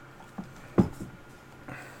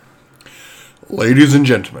Ladies and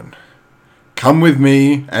gentlemen, come with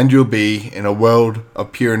me and you'll be in a world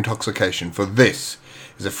of pure intoxication, for this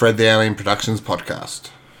is a Fred the Alien Productions podcast.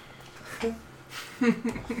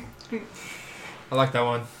 I like that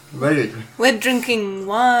one. We're drinking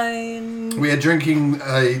wine. We are drinking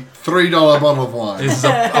a $3 bottle of wine. This is a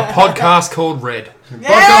podcast called Red.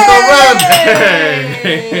 Podcast called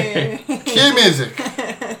Yay! Red! Cue music.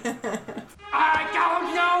 I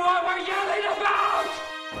don't know what we're yelling about!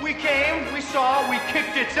 We came, we saw, we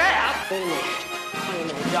kicked its ass! Wait a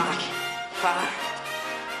minute, Doc.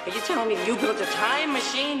 Are you telling me you built a time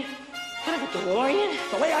machine? Kind of a DeLorean?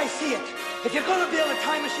 The way I see it, if you're gonna build a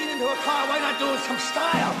time machine into a car, why not do it some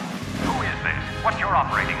style? Who is this? What's your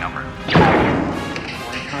operating number?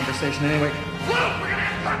 Boring conversation anyway. Look, we're gonna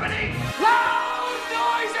have company! Loud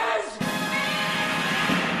noises!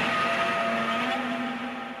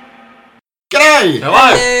 G'day!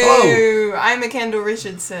 Hello. Hello. I'm a Kendall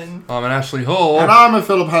Richardson. I'm an Ashley Hall. And I'm a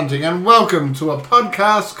Philip Hunting, and welcome to a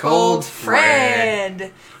podcast called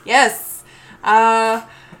Fred. Yes.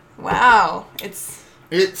 Wow.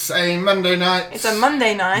 It's a Monday night. It's a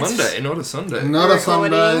Monday night. Monday, not a Sunday. Not We're a Sunday.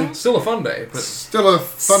 recording. Still a fun day, but Still a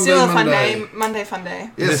fun Still a day fun Monday. day. Monday fun day.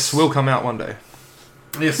 Yes. this will come out one day.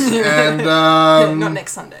 Yes, and Not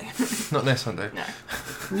next Sunday. Not next Sunday. No.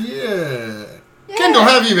 yeah. Kendall,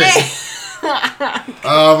 how have you been?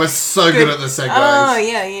 Oh, we're so good at the segues. Oh,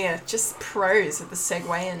 yeah. Just pros at the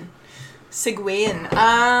segueing.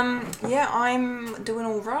 Yeah, I'm doing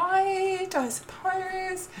alright, I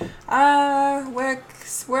suppose.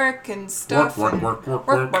 Work and stuff. Work.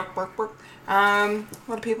 Work. A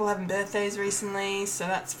lot of people having birthdays recently, so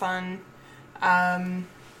that's fun.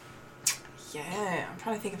 Yeah, I'm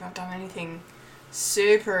trying to think if I've done anything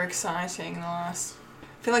super exciting in the last...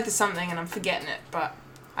 I feel like there's something and I'm forgetting it, but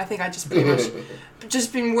I think I just pretty much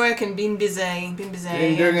just been working, been busy. You been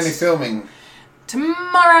doing any filming?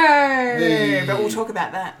 Tomorrow, Hey. but we'll talk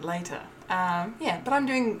about that later. Yeah, but I'm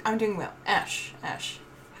doing well. Ash,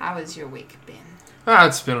 how has your week been?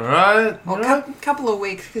 It's been alright. Well, couple of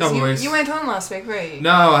weeks because Couple of weeks. you went on last week, right?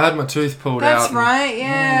 No, I had my tooth pulled out. That's right.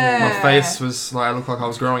 Yeah. My face was like, it looked like I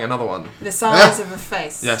was growing another one. The size of a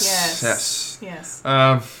face. Yes.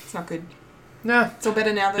 It's not good. Yeah. It's all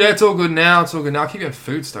better now. Though. Yeah, it's all good now. I keep getting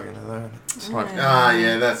food stuck in there though. It's like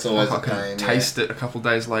Yeah, that's always I a can pain. taste it a couple of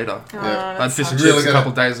days later. Oh, Yeah. that I had fish and sucks. Really chips a gotta-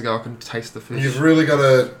 couple of days ago. I can taste the fish. You've really got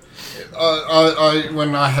to... I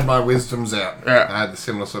when I had my wisdoms out, Yeah. I had the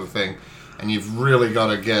similar sort of thing. And you've really got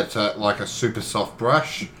to get like a super soft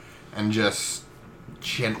brush and just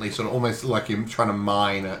gently, sort of almost like you're trying to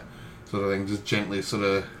mine it, sort of thing. Just gently sort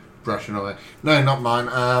of brushing away. No, not mine.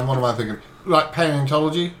 What am I thinking? Like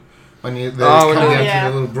paleontology? When you come down to the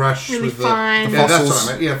little brush Really with fine. the... Yeah, that's fossils. what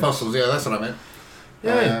I meant. Yeah, fossils. Yeah, that's what I meant.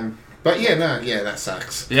 Yeah. But that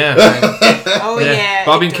sucks. Yeah. Oh yeah.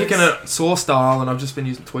 But I've been it kicking does. it saw style and I've just been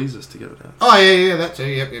using tweezers to get it out. Oh, yeah, that too.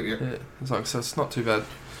 Yep. Yeah. It's like, so it's not too bad.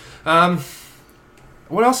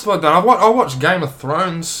 What else have I done? I watched Game of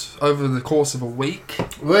Thrones over the course of a week.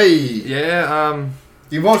 Wait. Yeah,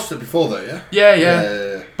 You watched it before, though, yeah?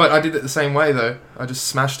 Yeah. But I did it the same way, though. I just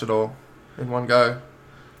smashed it all in one go.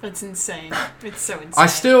 It's insane. It's so insane. I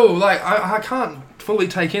still, I can't fully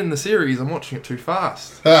take in the series. I'm watching it too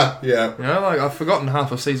fast. Yeah. You know, I've forgotten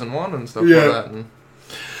half of season 1 and stuff Yeah. like that. And,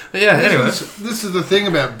 but yeah, anyway. This is the thing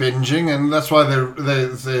about binging, and that's why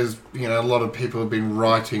there's a lot of people have been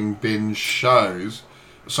writing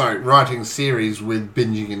writing series with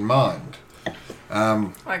binging in mind.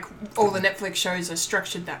 Like all the Netflix shows are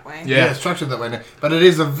structured that way. Yeah. Structured that way now. But it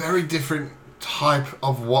is a very different type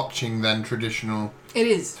of watching than traditional. It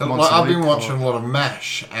is. So, Once like, a I've been week watching or- a lot of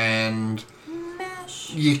MASH, and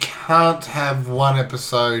Mash. you can't have one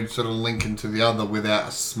episode sort of link into the other without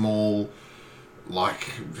a small,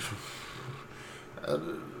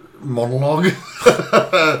 monologue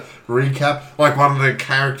recap. Like one of the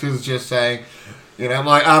characters just saying,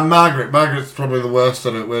 Margaret. Margaret's probably the worst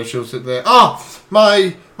at it, where she'll sit there. Oh,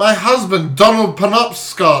 my husband Donald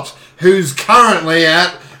Penobscot, who's currently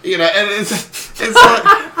at and it's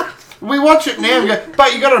like we watch it now and go,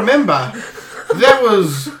 but you got to remember there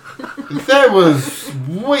was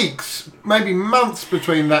weeks, maybe months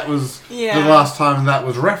between that was the last time that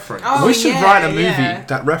was referenced. Oh, We should yeah, write a movie yeah.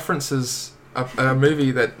 that references a movie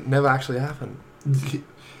that never actually happened. Come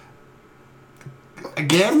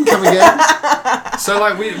again?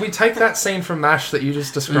 So, we take that scene from MASH that you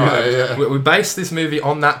just described. Yeah. We base this movie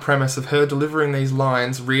on that premise of her delivering these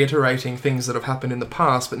lines, reiterating things that have happened in the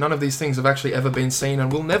past, but none of these things have actually ever been seen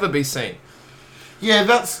and will never be seen. Yeah,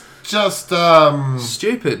 that's just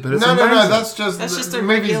Stupid, but it's no, amazing. that's just a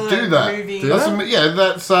movies regular do that. movie. Do That's they?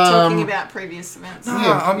 that's Talking about previous events. No,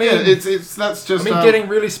 yeah, I mean- it's that's just getting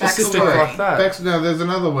really specific backstory. like that. no, there's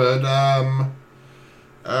another word. No,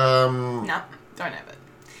 don't have it.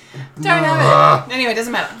 Don't Nah. have it. Anyway, it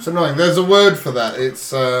doesn't matter. It's annoying. There's a word for that.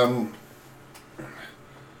 It's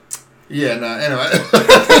yeah, no, anyway.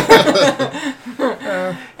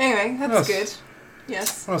 Anyway, that's good.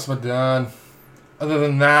 Yes. What else have I done? Other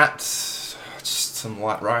than that, just some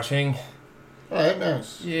light writing. Alright,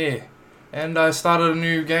 nice. Yeah. And I started a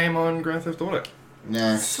new game on Grand Theft Auto.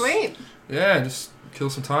 Nice. Sweet. Yeah, just kill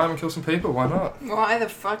some time and kill some people. Why not? Why the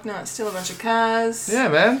fuck not? Steal a bunch of cars. Yeah,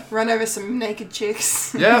 man. Run over some naked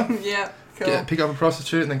chicks. Yeah. Yeah. Cool. Pick up a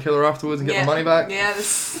prostitute and then kill her afterwards and get Yeah. my money back. Yeah,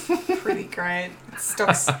 that's pretty great.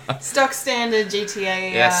 Stock standard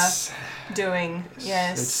GTA Yes. doing. It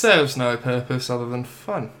Yes. serves no purpose other than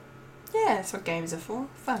fun. Yeah, that's what games are for.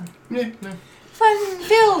 Fun. Yeah. Fun.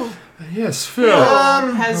 Phil. Yes, Phil.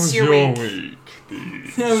 How's your week?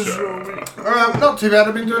 How's your week? Not too bad.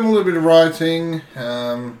 I've been doing a little bit of writing.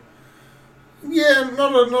 Yeah,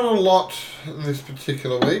 not a lot this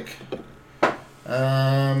particular week.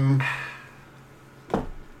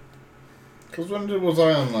 Because when was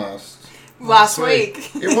I on last? Last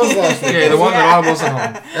week. It was last week. Yeah, the one that I wasn't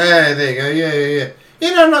on. Hey, there you go. Yeah.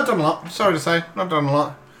 Yeah, no, not done a lot. Sorry to say, not done a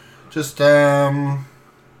lot. Just did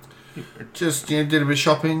a bit of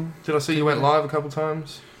shopping. Did I see you went live a couple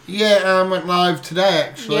times? Yeah, went live today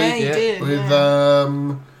actually. Yeah, you did. With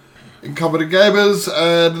yeah. Incompetent Gamers,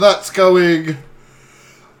 and that's going.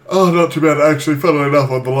 Oh, not too bad. Actually, funnily enough,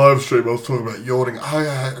 on the live stream, I was talking about yawning.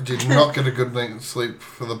 I did not get a good night's sleep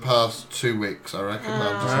for the past 2 weeks, I reckon.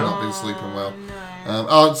 I've just not been sleeping well.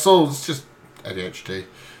 No. It's just ADHD.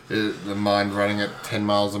 The mind running at 10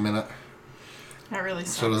 miles a minute, That really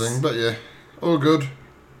sucks. sort of thing. But yeah, all good.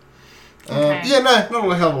 Okay. Yeah, no,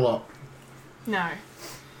 not a hell of a lot. No.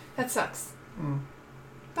 That sucks.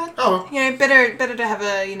 But, Oh, well. better to have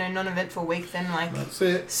a, non-eventful week than, like, That's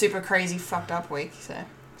it. super crazy fucked up week, so,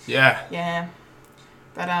 Yeah. yeah.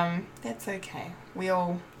 But, that's okay. We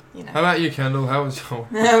all, How about you, Kendall? How was your...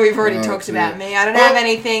 We've already Oh, talked dear. about me. I don't Well, have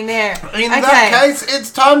anything there. In that case,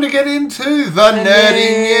 it's time to get into the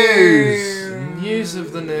nerdy news. News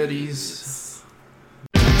of the nerdies.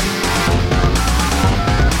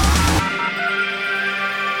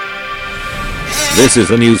 This is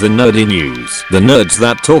the news in Nerdy News. The nerds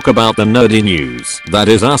that talk about the nerdy news. That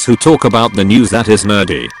is us who talk about the news that is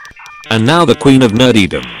nerdy. And now the queen of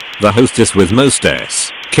nerdydom, the hostess with most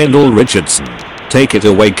S, Kendall Richardson. Take it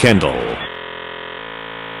away, Kendall.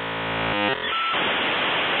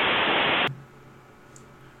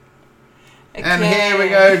 And here we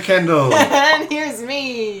go, Kendall. And here's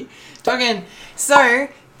me talking. So,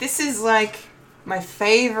 this is like my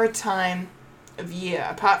favorite time of year,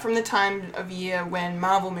 apart from the time of year when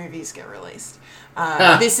Marvel movies get released.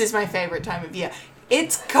 This is my favorite time of year.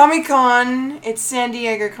 It's Comic-Con. It's San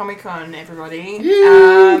Diego Comic-Con, everybody.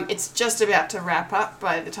 It's just about to wrap up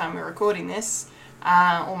by the time we're recording this,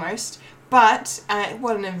 almost. But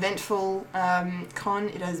what an eventful con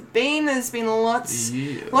it has been. There's been lots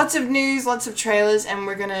of news, lots of trailers, and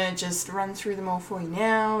we're going to just run through them all for you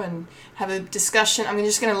now and have a discussion. I'm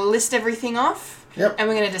just going to list everything off. Yep. And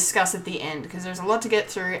we're going to discuss at the end, because there's a lot to get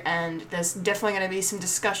through, and there's definitely going to be some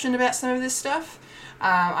discussion about some of this stuff.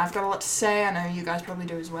 I've got a lot to say. I know you guys probably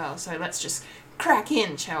do as well. So let's just crack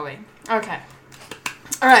in, shall we? Okay.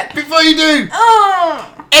 All right. Before you do,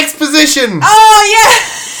 Oh! exposition. Oh,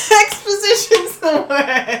 yeah! Exposition's the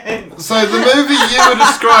word. So the movie you were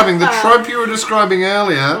describing, the trope you were describing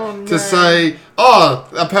earlier, to say,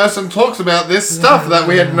 a person talks about this stuff that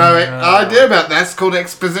we had no idea about. That's called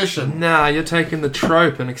exposition. Nah, you're taking the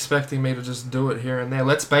trope and expecting me to just do it here and there.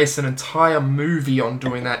 Let's base an entire movie on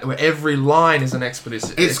doing that, where every line is an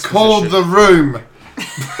exposition. It's called The Room.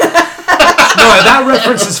 No, that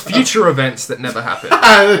references future events that never happened.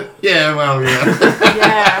 Yeah, well, yeah.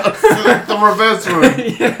 Yeah. The reverse room.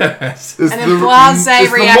 Yes. It's And a blase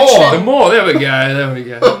it's reaction. The more, there we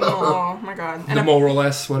go. Oh, my God. The more or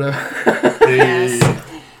less, whatever. Yes.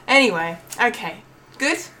 Anyway, okay.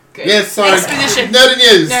 Good? Good. Yes, sorry. Exposition. Nerdy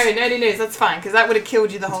news. No, nerdy news. That's fine, because that would have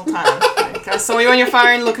killed you the whole time. Okay, I saw you on your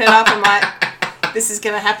phone looking it up and like, this is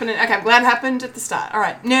going to happen. Okay, I'm glad it happened at the start. All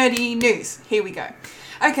right, nerdy news. Here we go.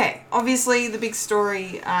 Okay, obviously the big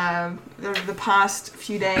story the past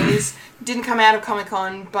few days didn't come out of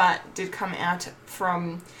Comic-Con, but did come out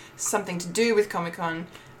from something to do with Comic-Con.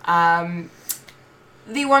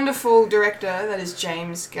 The wonderful director, that is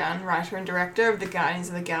James Gunn, writer and director of the Guardians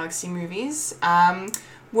of the Galaxy movies,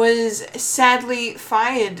 was sadly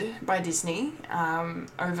fired by Disney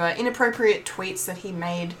over inappropriate tweets that he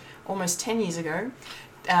made almost 10 years ago.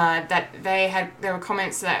 That there were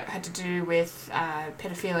comments that had to do with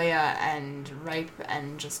pedophilia and rape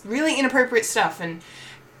and just really inappropriate stuff, and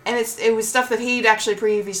it was stuff that he'd actually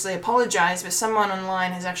previously apologized, but someone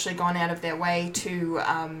online has actually gone out of their way to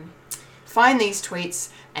find these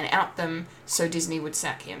tweets and out them so Disney would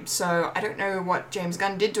sack him. So I don't know what James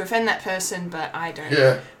Gunn did to offend that person, but I don't.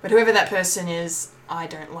 Yeah. But whoever that person is, I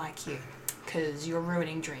don't like you because you're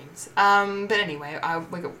ruining dreams. But anyway,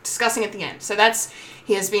 we're discussing at the end. So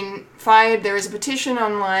he has been fired. There is a petition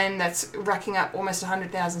online that's racking up almost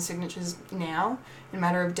 100,000 signatures now in a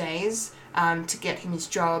matter of days to get him his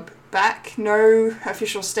job back. No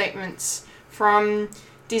official statements from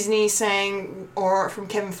Disney saying, or from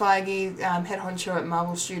Kevin Feige, head honcho at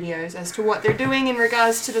Marvel Studios, as to what they're doing in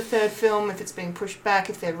regards to the third film, if it's being pushed back,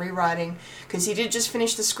 if they're rewriting, because he did just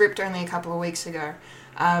finish the script only a couple of weeks ago.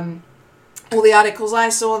 All the articles I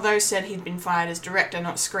saw, though, said he'd been fired as director,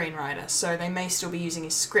 not screenwriter, so they may still be using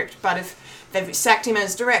his script. But if they've sacked him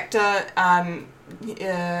as director,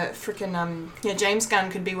 James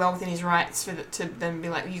Gunn could be well within his rights to then be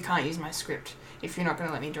like, you can't use my script if you're not going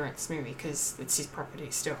to let me direct this movie, because it's his property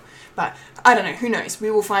still. But I don't know, who knows? We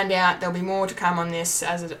will find out. There'll be more to come on this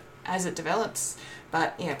as it develops.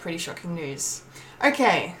 But yeah, pretty shocking news.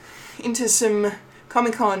 Okay, into some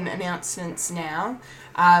Comic-Con announcements now.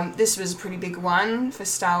 This was a pretty big one for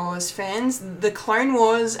Star Wars fans. The Clone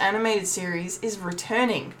Wars animated series is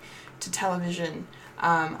returning to television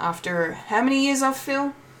after how many years off,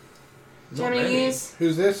 Phil? How many years?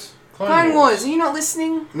 Who's this? Clone Wars. Are you not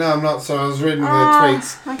listening? No, I'm not. Sorry, I was reading the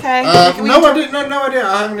tweets. Okay. No idea.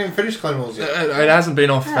 I haven't even finished Clone Wars yet. It hasn't been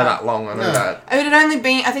off for that long. I know that. I think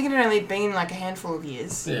it had only been like a handful of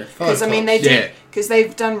years. Yeah, because I mean because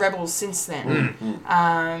they've done Rebels since then.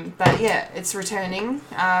 But yeah, it's returning.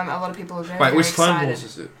 A lot of people are very which excited. Clone Wars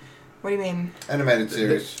is it? What do you mean? Animated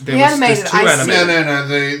series. The animated. There's two animated. No.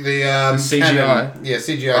 The CGI. Canon,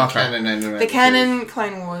 CGI canon animated. The canon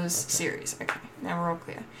Clone Wars series. Okay, now we're all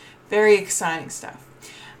clear. Very exciting stuff.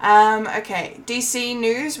 Okay, DC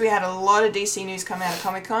news. We had a lot of DC news come out of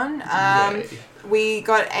Comic-Con. We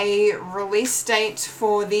got a release date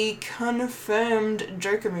for the confirmed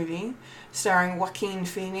Joker movie, starring Joaquin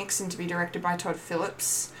Phoenix and to be directed by Todd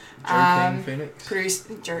Phillips. Joaquin Phoenix?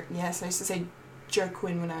 Yes, I used to say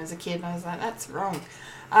Joaquin when I was a kid, and I was like, that's wrong.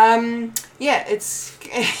 It's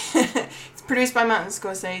it's produced by Martin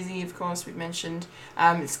Scorsese, of course, we've mentioned.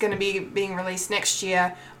 It's going to be being released next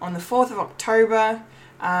year on the 4th of October,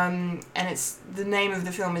 and the name of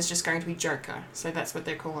the film is just going to be Joker, so that's what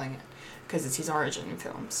they're calling it, because it's his origin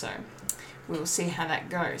film, so we'll see how that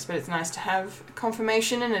goes. But it's nice to have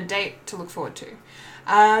confirmation and a date to look forward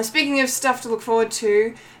to. Speaking of stuff to look forward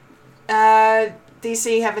to,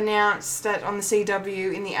 DC have announced that on the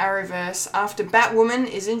CW in the Arrowverse, after Batwoman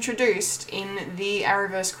is introduced in the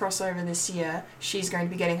Arrowverse crossover this year, she's going to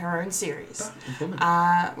be getting her own series,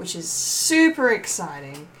 which is super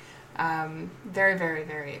exciting. Very, very,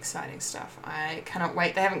 very exciting stuff. I cannot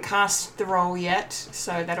wait. They haven't cast the role yet,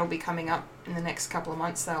 so that'll be coming up in the next couple of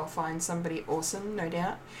months. They'll find somebody awesome, no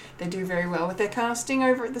doubt. They do very well with their casting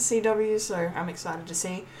over at the CW, so I'm excited to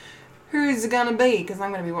see who's it gonna be, because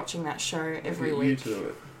I'm gonna be watching that show every week. I'll get you to do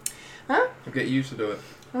it. Huh? I'll get you to do it.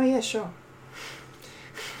 Oh yeah, sure.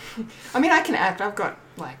 I mean, I can act. I've got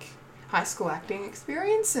like high school acting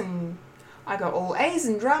experience, and I got all A's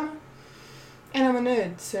in drama, and I'm a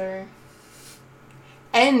nerd, so.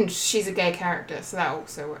 And she's a gay character, so that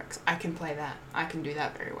also works. I can play that. I can do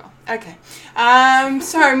that very well. Okay.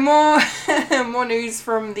 So more news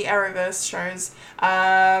from the Arrowverse shows.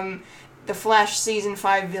 The Flash Season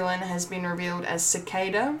 5 villain has been revealed as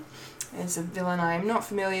Cicada. It's a villain I am not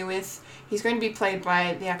familiar with. He's going to be played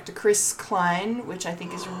by the actor Chris Klein, which I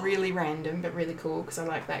think is really random, but really cool, because I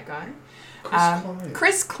like that guy.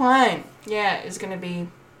 Chris Klein, is going to be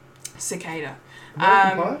Cicada.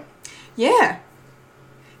 American Pie? Yeah.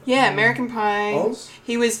 Yeah, American Pie. Oz?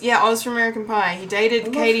 He was, Oz from American Pie. He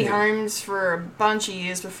dated Katie Holmes for a bunch of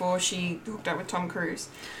years before she hooked up with Tom Cruise.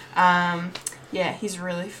 He's a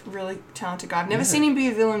really, really talented guy. I've never seen him be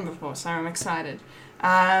a villain before, so I'm excited.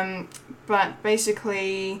 But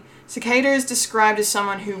basically, Cicada is described as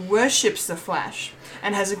someone who worships the Flash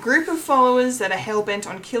and has a group of followers that are hell-bent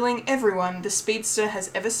on killing everyone the Speedster has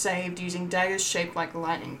ever saved using daggers shaped like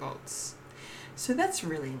lightning bolts. So that's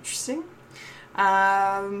really interesting.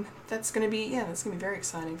 That's gonna be very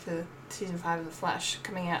exciting for season 5 of The Flash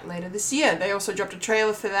coming out later this year. They also dropped a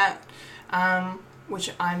trailer for that,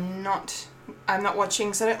 which I I'm not watching,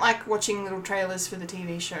 because I don't like watching little trailers for the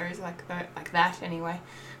TV shows like that anyway,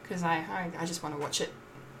 because I just want to watch it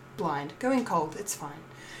blind. Go in cold, it's fine.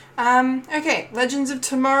 Okay, Legends of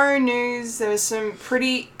Tomorrow news. There was some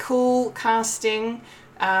pretty cool casting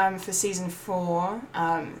for season 4.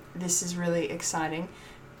 This is really exciting.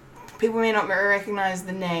 People may not recognize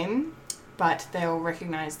the name, but they'll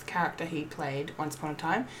recognize the character he played once upon a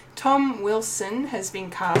time. Tom Wilson has been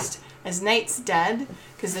cast as Nate's dad,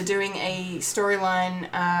 because they're doing a storyline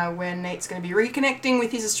where Nate's going to be reconnecting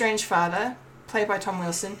with his estranged father, played by Tom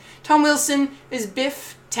Wilson. Tom Wilson is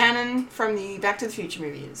Biff Tannen from the Back to the Future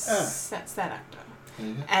movies. That's that actor.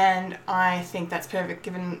 Mm-hmm. And I think that's perfect,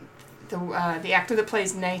 given the actor that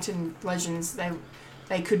plays Nate in Legends,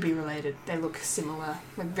 they could be related. They look similar,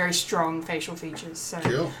 with very strong facial features. So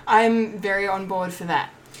Cool. I'm very on board for that.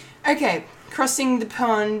 Okay, crossing the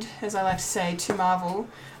pond, as I like to say, to Marvel.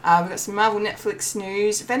 We've got some Marvel Netflix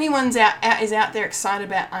news. If anyone's out there excited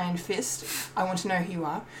about Iron Fist, I want to know who you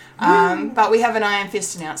are. But we have an Iron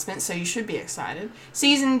Fist announcement, so you should be excited.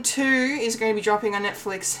 Season 2 is going to be dropping on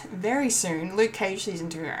Netflix very soon. Luke Cage Season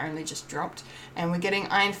 2 only just dropped. And we're getting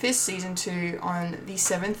Iron Fist Season 2 on the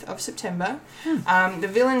 7th of September. The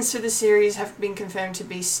villains for the series have been confirmed to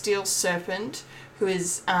be Steel Serpent, who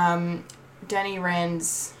is Danny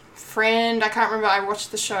Rand's friend. I can't remember. I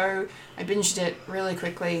watched the show. I binged it really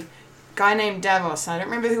quickly. Guy named Davos. I don't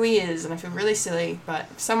remember who he is, and I feel really silly. But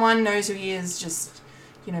if someone knows who he is, just,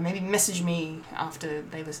 maybe message me after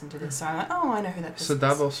they listen to this. So I'm like, oh, I know who that person So is.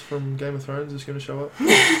 Davos from Game of Thrones is going to show up?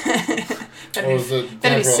 Or is it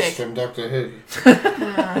that'd be Davros sick. from Doctor Who?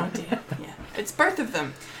 Oh, dear. Yeah. It's both of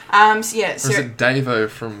them. So Or is it Davo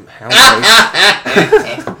from House?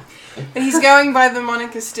 But he's going by the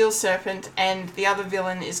moniker Steel Serpent, and the other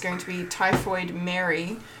villain is going to be Typhoid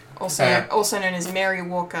Mary, also known as Mary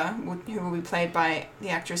Walker, who will be played by the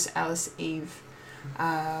actress Alice Eve.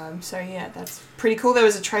 So yeah, that's pretty cool. There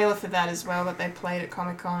was a trailer for that as well that they played at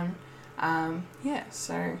Comic-Con.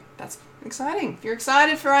 So that's exciting. If you're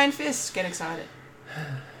excited for Iron Fist, get excited.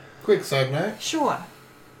 Quick side note. Sure.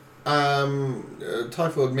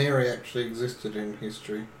 Typhoid Mary actually existed in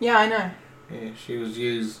history. Yeah, I know. Yeah, she was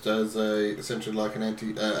used as essentially like an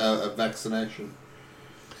a vaccination.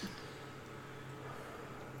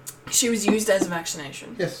 She was used as a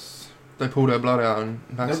vaccination. Yes. They pulled her blood out and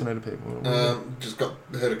vaccinated people. Just got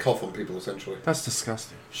her to cough on people essentially. That's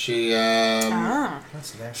disgusting. She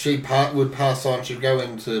That's nasty. would pass on. She'd go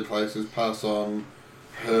into places, pass on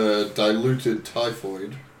her diluted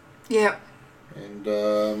typhoid, Yep.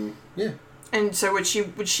 and yeah. And so would she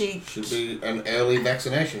Should be an early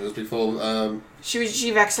vaccination. It was before.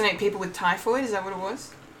 she vaccinate people with typhoid? Is that what it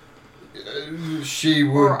was? She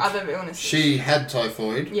would. Or other illnesses? She had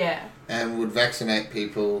typhoid. Yeah. And would vaccinate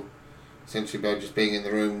people, essentially by just being in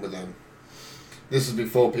the room with them. This is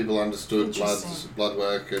before people understood blood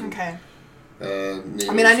work and. Okay. Needles,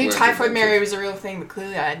 I mean, I knew work, Typhoid and Mary was a real thing, but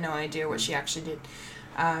clearly I had no idea what she actually did.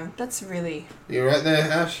 That's really... You right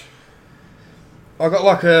there, Ash? I got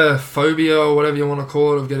like a phobia or whatever you want to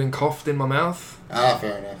call it of getting coughed in my mouth. Ah,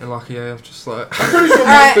 fair enough. And like, yeah, just like...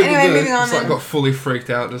 Alright, anyway, moving on just like then. got fully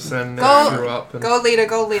freaked out just then. Threw up. And Gold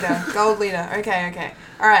leader. Okay.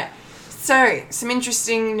 Alright. So, some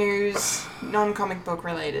interesting news, non-comic book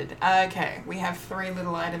related. Okay, we have 3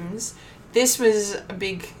 little items. This was a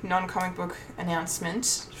big non-comic book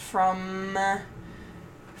announcement from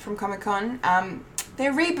Comic-Con.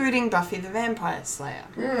 They're rebooting Buffy the Vampire Slayer.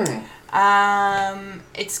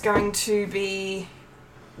 It's going to be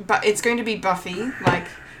Buffy. Like,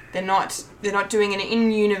 they're not doing an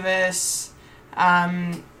in-universe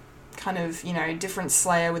kind of, different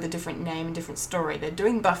Slayer with a different name and different story. They're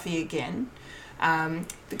doing Buffy again.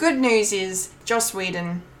 The good news is Joss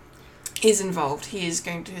Whedon is involved. He is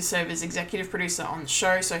going to serve as executive producer on the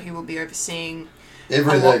show, so he will be overseeing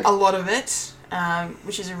a lot of it,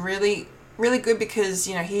 which is really, really good because,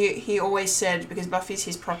 he always said, because Buffy's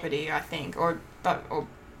his property, I think, or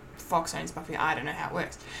Fox owns Buffy, I don't know how it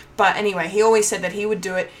works. But anyway, he always said that he would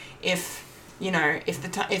do it if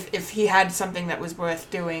he had something that was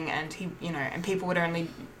worth doing, and and people would only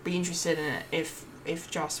be interested in it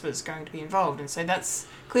if Joss was going to be involved. And so that's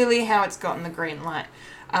clearly how it's gotten the green light.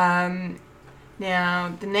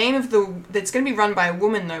 Now, the name of that's going to be run by a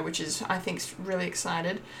woman, though, which is, I think, really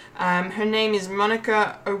excited. Her name is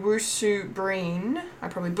Monica Owusu-Breen. I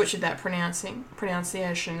probably butchered that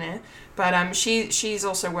pronunciation there. But she's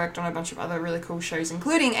also worked on a bunch of other really cool shows,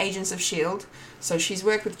 including Agents of S.H.I.E.L.D. So she's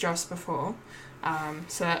worked with Joss before.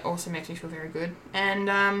 So that also makes me feel very good.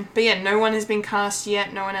 And but yeah, no one has been cast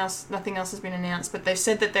yet. Nothing else has been announced. But they've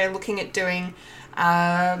said that they're looking at doing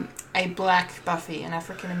a black Buffy, an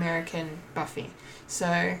African American Buffy.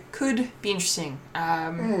 So could be interesting.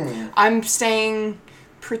 I'm staying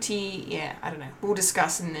pretty. Yeah, I don't know. We'll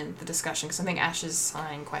discuss in the discussion because I think Ash is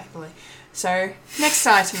sighing quite heavily. So next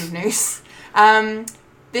item of news.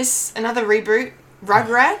 Another reboot,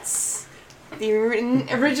 Rugrats. The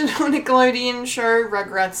original Nickelodeon show,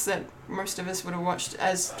 Rugrats, that most of us would have watched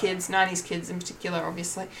as kids, 90s kids in particular,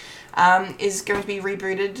 obviously, is going to be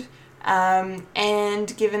rebooted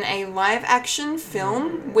and given a live-action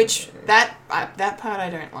film, which that part I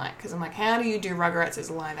don't like, because I'm like, how do you do Rugrats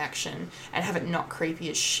as live-action and have it not creepy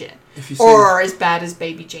as shit? Or as bad as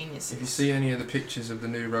Baby Genius? If you see any of the pictures of the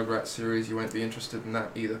new Rugrats series, you won't be interested in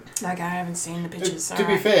that either. Okay, I haven't seen the pictures. To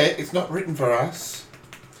be fair, it's not written for us.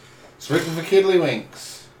 It's written for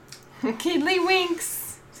Kiddlywinks.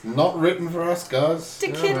 Kiddlywinks. It's not written for us, guys. To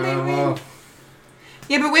Kiddlywink.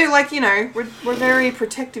 Yeah, but we're like, we're very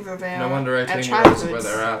protective of our No wonder 18-year-olds childhoods. are where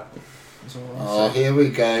they're at. Oh, here we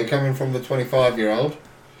go. Coming from the 25-year-old.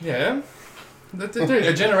 Yeah.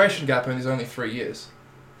 A generation gap is only 3 years.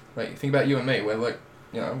 Like, think about you and me, where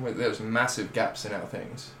there's massive gaps in our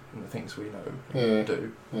things, in the things we know and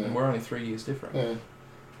do, and we're only 3 years different. Yeah.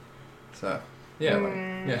 So,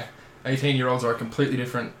 yeah, 18-year-olds are a completely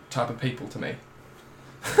different type of people to me.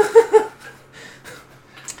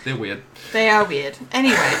 They're weird. They are weird.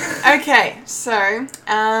 Anyway, okay, so,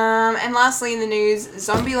 and lastly in the news,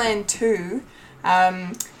 Zombieland 2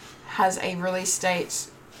 has a release date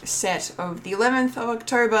set of the 11th of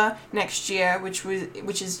October next year, which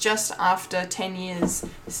is just after 10 years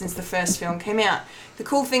since the first film came out. The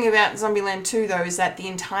cool thing about Zombieland 2, though, is that the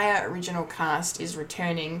entire original cast is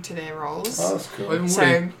returning to their roles. Oh, that's cool. Even So,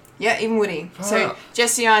 Woody. yeah, even Woody. So,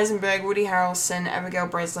 Jesse Eisenberg, Woody Harrelson, Abigail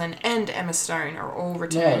Breslin, and Emma Stone are all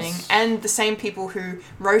returning. Nice. And the same people who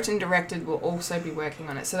wrote and directed will also be working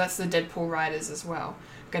on it. So that's the Deadpool writers as well,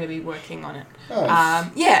 going to be working on it. Nice.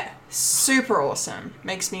 Yeah, super awesome.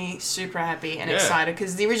 Makes me super happy and excited,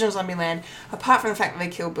 because the original Zombieland, apart from the fact that they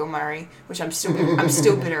killed Bill Murray, which I'm still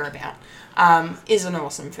bitter about, is an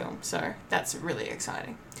awesome film. So that's really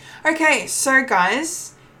exciting. Okay, so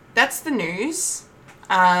guys, that's the news.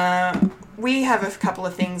 We have a couple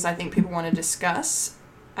of things I think people want to discuss.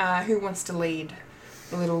 Who wants to lead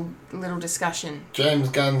a little discussion? James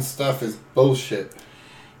Gunn's stuff is bullshit.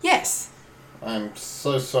 Yes. I'm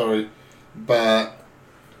so sorry, but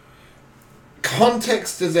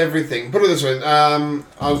context is everything. Put it this way, I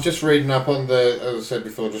was just reading up on as I said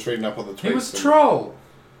before, just reading up on the tweets. He was a troll.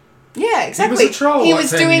 Yeah, exactly. He was a troll he like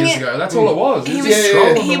was 10 doing years it. ago. That's all it was.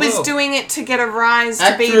 He was doing it to get a rise,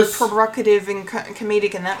 to be provocative and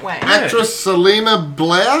comedic in that way. Actress Selma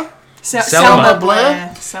Blair? Selma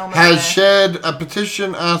Blair Selma has Blair. shared a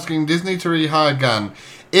petition asking Disney to rehire Gunn.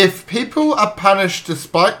 If people are punished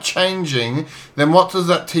despite changing, then what does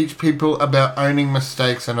that teach people about owning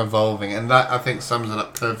mistakes and evolving? And that, I think, sums it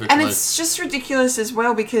up perfectly. And it's just ridiculous as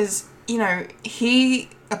well because, he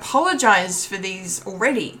apologised for these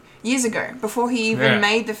already years ago, before he even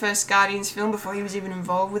made the first Guardians film, before he was even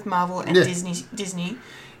involved with Marvel and Disney.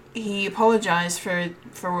 He apologised for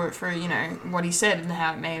what he said and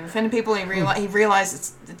how it may have offended people. He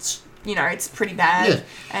realised it's pretty bad.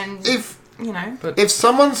 And if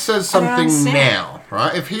someone says something now,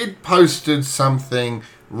 right? If he had posted something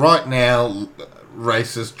right now,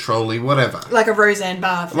 racist, trolly, whatever, like a Roseanne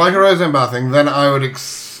Barr thing, then I would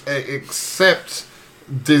accept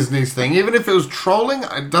Disney's thing. Even if it was trolling,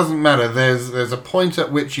 it doesn't matter. There's a point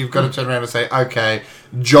at which you've got to turn around and say, okay,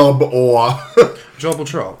 job or troll. Job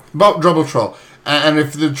or troll. And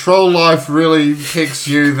if the troll life really picks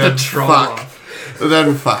you, then fuck.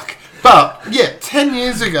 But yeah, 10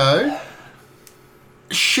 years ago,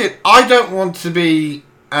 shit, I don't want to be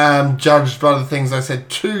judged by the things I said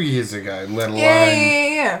 2 years ago, let alone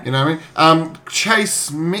yeah. You know what I mean?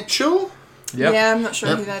 Chase Mitchell. Yep. Yeah, I'm not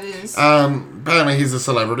sure who that is. Apparently he's a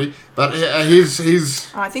celebrity, but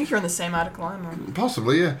he's. Oh, I think you're on the same article I'm on.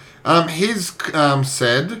 Possibly, yeah. He's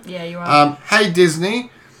said. Yeah, you are. Hey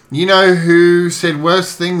Disney, you know who said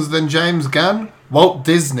worse things than James Gunn? Walt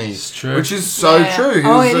Disney. It's true. Which is so true. He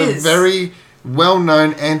was a very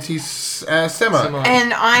well-known anti-Semite.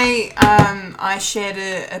 And I shared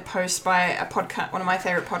a post by a podcast, one of my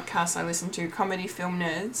favourite podcasts I listen to, Comedy Film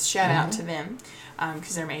Nerds. Shout out to them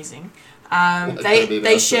because they're amazing.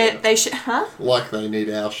 They shared, huh? Like they need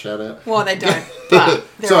our shout out. Well, they don't. But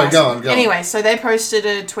sorry, awesome. go on. Anyway, so they posted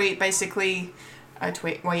a tweet, shared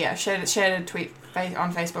a tweet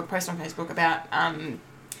on Facebook, post on Facebook about,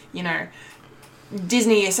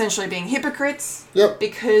 Disney essentially being hypocrites. Yep.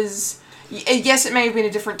 Because, yes, it may have been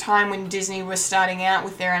a different time when Disney was starting out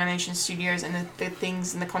with their animation studios and the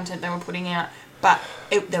things and the content they were putting out, but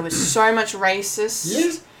there was so much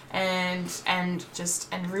racist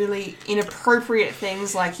and really inappropriate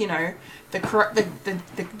things like, you know,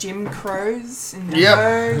 the Jim Crows in the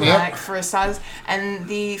like for starters, and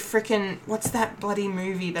the frickin' what's that bloody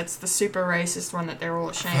movie that's the super racist one that they're all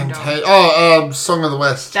ashamed of? Song of the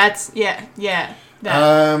West. That's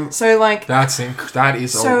that. So like that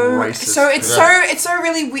is so racist. So it's so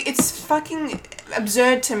really it's fucking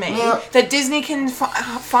absurd to me that Disney can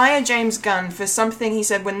fire James Gunn for something he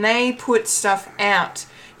said when they put stuff out,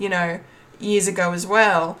 you know, years ago as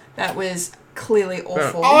well. That was clearly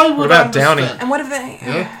awful. What about Downey? And what have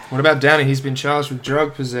they? What about Downey? He's been charged with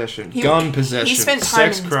drug possession, gun possession, he spent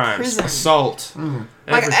time sex in crimes, prison. assault.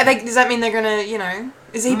 Like, does that mean they're gonna, you know,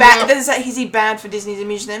 is he bad? Is he bad for Disney's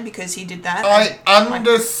image then because he did that? I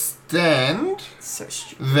understand. So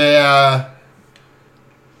stupid.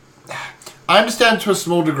 I understand to a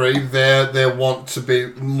small degree their want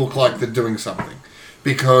to look like they're doing something,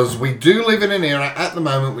 because we do live in an era at the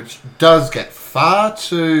moment which does get far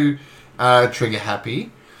too trigger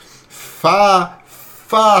happy, far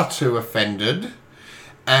too offended,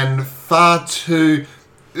 and far too.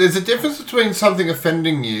 There's a difference between something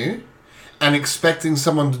offending you and expecting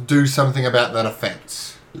someone to do something about that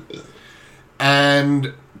offence.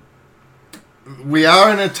 And we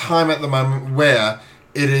are in a time at the moment where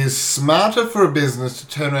it is smarter for a business to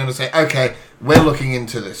turn around and say, okay, we're looking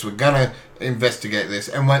into this, we're going to investigate this,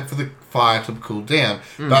 and wait for the fire to cool down.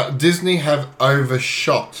 But Disney have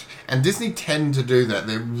overshot, and Disney tend to do that.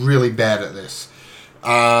 They're really bad at this.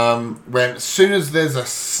 When as soon as there's a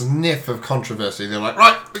sniff of controversy, they're like,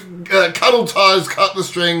 right, cuddle ties, cut the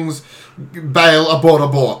strings, bail,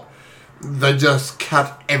 abort. They just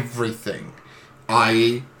cut everything,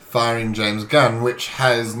 i.e. firing James Gunn, which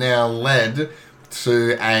has now led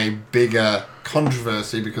to a bigger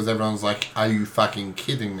controversy because everyone's like, are you fucking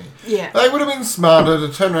kidding me? Yeah. They would have been smarter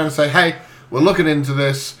to turn around and say, hey, we're looking into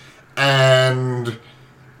this, and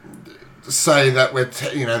say that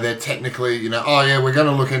they're technically, oh yeah, we're going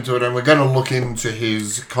to look into it, and we're going to look into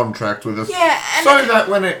his contract with us. Yeah. So that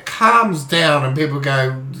when it calms down and people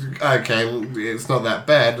go, okay, it's not that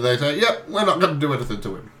bad, they say, yep, we're not going to do anything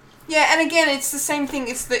to him. Yeah, and again, it's the same thing.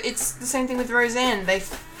 It's the same thing with Roseanne. They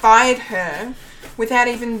fired her without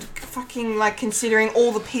even fucking like considering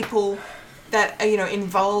all the people that are,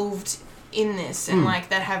 involved in this and like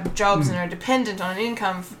that have jobs and are dependent on an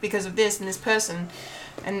income because of this and this person.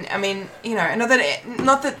 And I mean,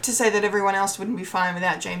 not that to say that everyone else wouldn't be fine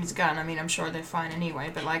without James Gunn. I mean, I'm sure they're fine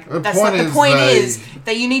anyway. But like, the point is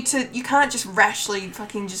that you can't just rashly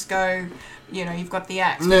fucking just go. You've got the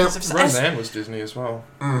axe. No. Roseanne was Disney as well.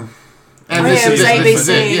 And this is ABC.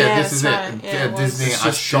 This is it. Disney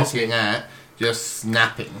are shocking Disney. at just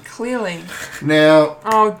snapping. Clearly. Now.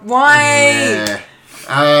 Oh, why? Yeah.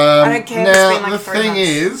 I don't care. Now, it's been like the 3 thing months.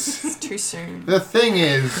 is. It's too soon. The thing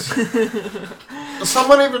is.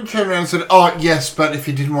 Someone even turned around and said, oh, yes, but if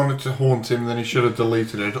he didn't want it to haunt him, then he should have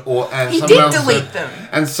deleted it. He did delete them.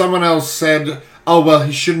 And someone else said, oh, well,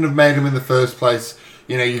 he shouldn't have made them in the first place.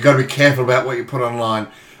 You've got to be careful about what you put online.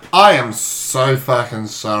 I am so fucking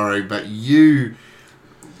sorry, but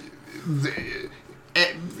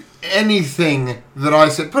anything that I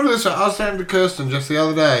said, put it this way, I was saying to Kirsten just the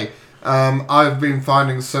other day, I've been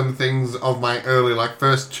finding some things of my early,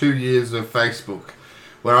 first 2 years of Facebook,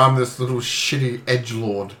 where I'm this little shitty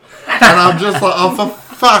edgelord. And I'm just like, oh, for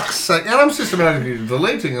fuck's sake. And I'm systematically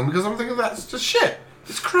deleting them because I'm thinking that's just shit.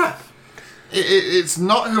 It's crap. It's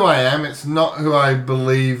not who I am. It's not who I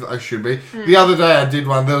believe I should be. The other day I did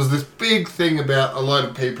one. There was this big thing about a load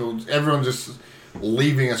of people, everyone just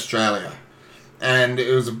leaving Australia. And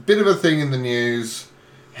it was a bit of a thing in the news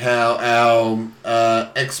how our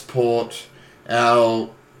our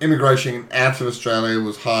immigration out of Australia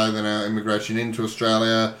was higher than our immigration into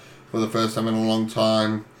Australia for the first time in a long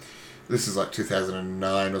time. This is like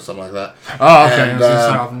 2009 or something like that. Oh, okay. And,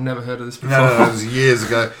 I've never heard of this before. No, it was years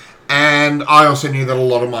ago. And I also knew that a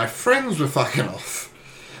lot of my friends were fucking off.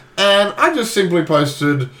 And I just simply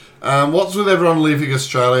posted, what's with everyone leaving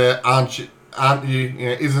Australia? Aren't you,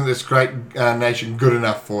 isn't this great nation good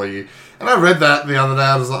enough for you? And I read that the other day.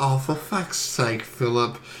 I was like, oh, for fuck's sake,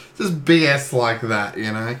 Philip. Just BS like that,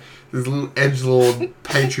 This little edgelord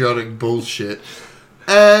patriotic bullshit.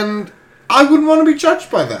 And I wouldn't want to be judged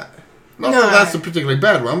by that. Not that that's a particularly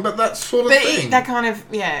bad one, but that sort of thing. That kind of,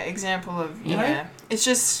 example of, It's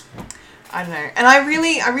just, I don't know. And I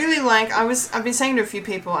really like, I've been saying to a few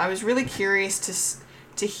people, I was really curious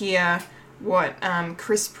to hear what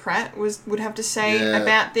Chris Pratt would have to say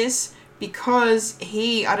about this, because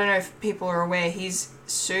I don't know if people are aware, he's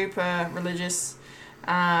super religious,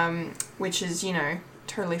 which is,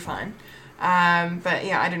 totally fine. But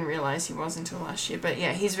yeah, I didn't realize he was until last year. But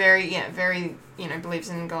yeah, he's very, believes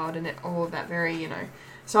in God and all of that, very,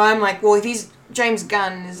 So I'm like, well, if James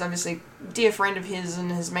Gunn is obviously a dear friend of his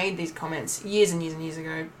and has made these comments years and years and years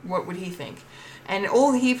ago, what would he think? And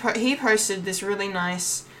he posted this really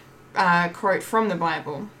nice quote from the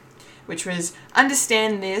Bible, which was,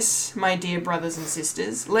 "Understand this, my dear brothers and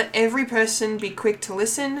sisters. Let every person be quick to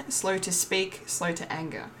listen, slow to speak, slow to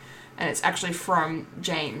anger." And it's actually from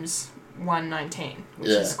James 1:19, which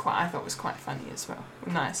is I thought was quite funny as well.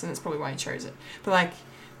 Nice, and that's probably why he chose it. But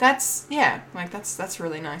that's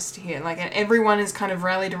really nice to hear. Everyone is kind of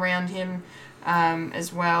rallied around him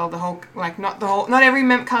as well. Not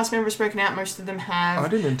every cast member has spoken out. Most of them have. I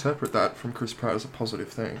didn't interpret that from Chris Pratt as a positive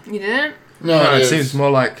thing. You didn't? No, it seems more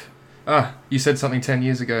like, you said something 10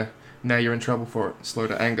 years ago. Now you're in trouble for it. Slow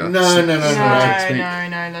to anger. No,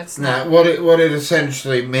 that's not. What it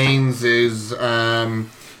essentially means is,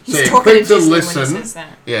 He's so quick to listen. When he says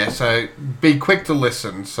that. Yeah, so be quick to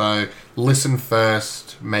listen. So listen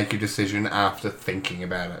first, make your decision after thinking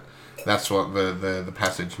about it. That's what the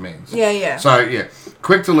passage means. Yeah. So yeah,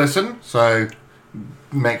 quick to listen. So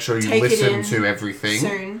make sure you Take listen to everything.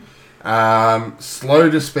 Soon. Slow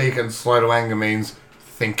to speak and slow to anger means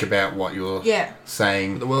think about what you're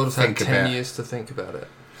saying. The world has had 10 years to think about it.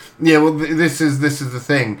 Yeah, well, this is the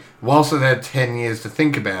thing. Whilst it had 10 years to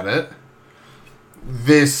think about it,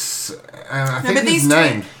 I think his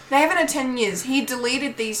name. They haven't had 10 years. He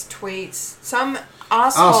deleted these tweets. Some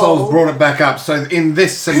asshole. Assholes brought it back up. So in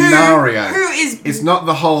this scenario, it's not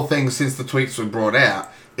the whole thing since the tweets were brought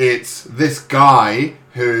out. It's this guy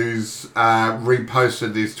who's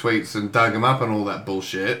reposted these tweets and dug them up and all that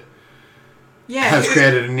bullshit. Yeah, has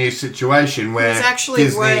created a new situation where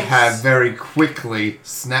Disney have very quickly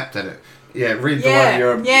snapped at it. Yeah, read the one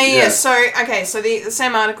you're... Yeah. So the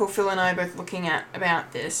same article Phil and I are both looking at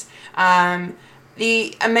about this.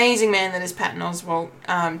 The amazing man that is Patton Oswalt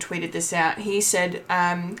tweeted this out. He said,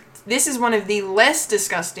 this is one of the less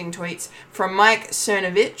disgusting tweets from Mike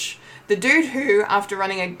Cernovich, the dude who, after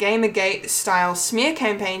running a Gamergate-style smear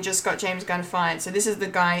campaign, just got James Gunn fired. So this is the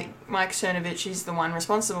guy, Mike Cernovich, he's the one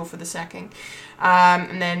responsible for the sacking.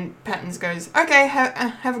 And then Pattons goes, okay,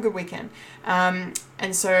 have a good weekend. And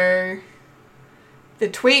so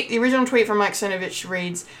the original tweet from Mike Cernovich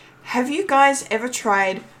reads, have you guys ever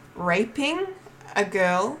tried raping a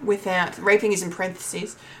girl without... Raping is in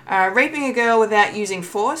parentheses. Raping a girl without using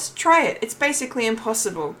force? Try it. It's basically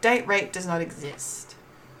impossible. Date rape does not exist.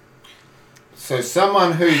 So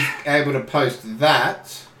someone who's able to post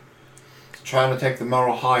that, trying to take the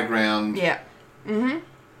moral high ground. Yeah. Mm-hmm.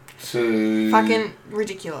 To... Fucking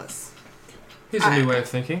ridiculous. Here's a new way of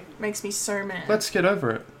thinking. Makes me so mad. Let's get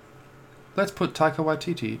over it. Let's put Taika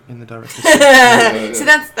Waititi in the director's So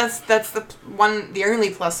that's the only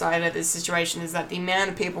plus side of this situation is that the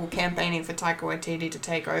amount of people campaigning for Taika Waititi to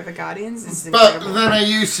take over Guardians is incredible. But then are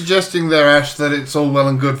you suggesting there, Ash, that it's all well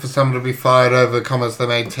and good for someone to be fired over comments they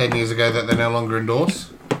made 10 years ago that they no longer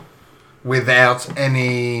endorse? Without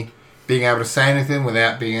any being able to say anything,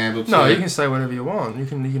 without being able to... No, you can say whatever you want. You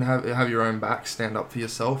can have your own back, stand up for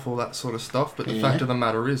yourself, all that sort of stuff. But the fact of the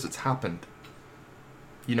matter is, it's happened.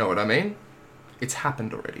 You know what I mean? It's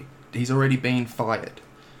happened already. He's already been fired.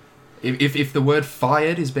 If the word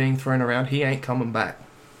fired is being thrown around, he ain't coming back.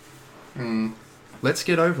 Let's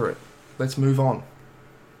get over it. Let's move on.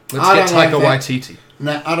 Let's get Taika Waititi.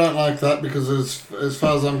 No, I don't like that because as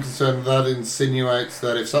far as I'm concerned, that insinuates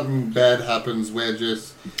that if something bad happens, we're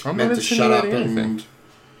just meant to shut up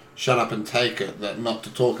and take it, that not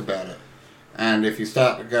to talk about it. And if you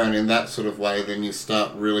start going in that sort of way, then you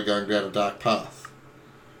start really going down a dark path.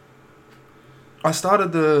 I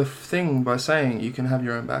started the thing by saying you can have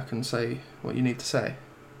your own back and say what you need to say.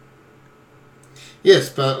 Yes,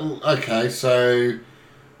 but okay, so...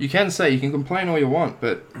 You can complain all you want,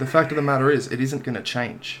 but the fact of the matter is, it isn't going to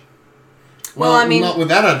change. Well, I mean... Not with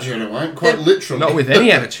that attitude, it won't, quite literally. Not with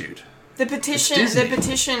any attitude. The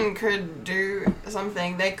petition could do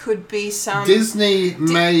something. There could be some... Disney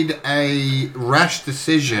made a rash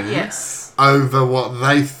decision over what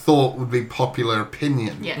they thought would be popular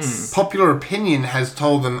opinion. Yes. Popular opinion has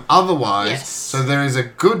told them otherwise, so there is a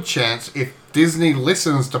good chance if Disney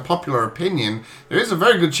listens to popular opinion, there is a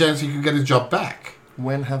very good chance he could get his job back.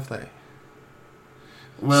 When have they?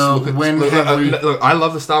 Well, look, I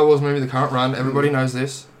love the Star Wars movie, the current run. Everybody knows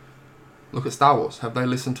this. Look at Star Wars. Have they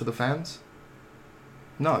listened to the fans?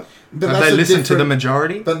 No. But Have that's they a listened to the different-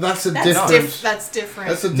 majority? But that's a That's different. that's different.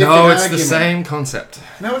 That's a different No, it's argument. the same concept.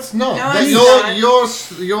 No, it's not. No, That it's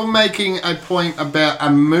you're making a point about a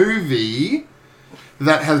movie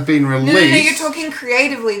that has been released. No, you're talking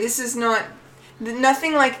creatively. This is not...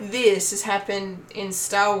 Nothing like this has happened in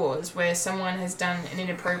Star Wars, where someone has done an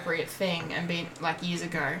inappropriate thing and been, like, years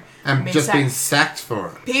ago. and just been sacked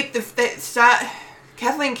for it.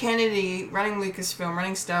 Kathleen Kennedy, running Lucasfilm,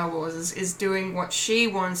 running Star Wars, is doing what she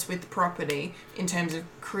wants with the property in terms of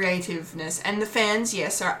creativeness. And the fans,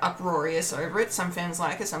 yes, are uproarious over it. Some fans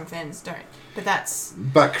like it, some fans don't. But that's...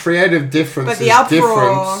 But creative difference But the is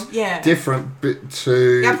uproar, different. yeah. Different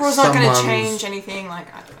to The uproar's not going to someone's- change anything,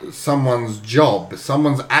 like... I don't know. someone's job.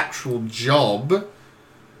 Someone's actual job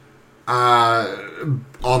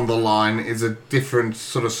on the line is a different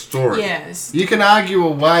sort of story. Yes. You can argue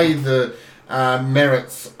away the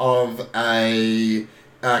merits of a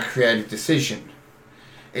creative decision.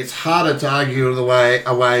 It's harder to argue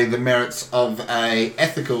away the merits of a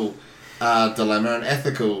ethical dilemma, an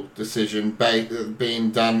ethical decision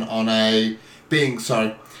being done on an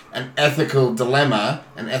ethical dilemma,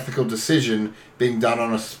 an ethical decision being done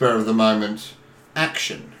on a spur of the moment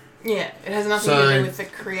action. Yeah, it has nothing to do with the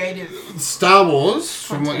creative... Star Wars,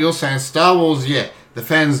 from what you're saying, Star Wars, yeah, the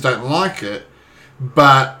fans don't like it,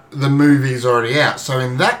 but the movie's already out. So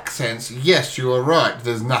in that sense, yes, you are right.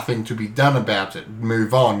 There's nothing to be done about it.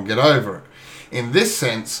 Move on, get over it. In this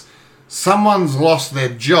sense, someone's lost their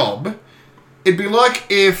job. It'd be like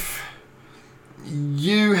if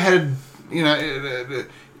you had,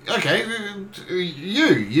 okay,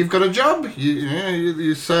 you've got a job.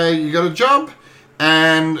 You say you got a job,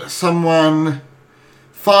 and someone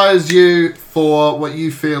fires you for what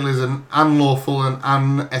you feel is an unlawful and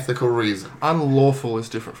unethical reason. Unlawful is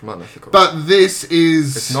different from unethical. But this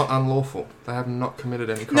is... It's not unlawful. They have not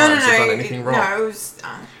committed any crimes No, or done anything wrong. No, it was...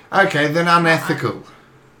 Okay, then unethical.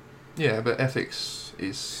 Yeah, but ethics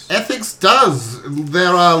is... Ethics does.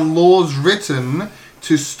 There are laws written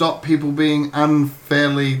to stop people being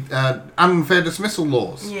unfair dismissal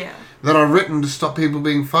laws. Yeah. That are written to stop people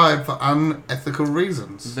being fired for unethical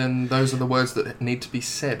reasons. Then those are the words that need to be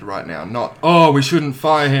said right now. Not, oh, we shouldn't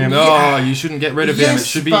fire him. Yeah. Oh, you shouldn't get rid of him. It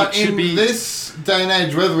should be... but it should in be... this day and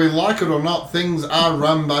age, whether we like it or not, things are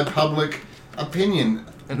run by public opinion.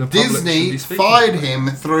 And the public should Disney be speaking. fired him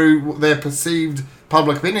through their perceived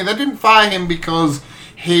public opinion. They didn't fire him because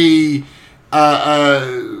he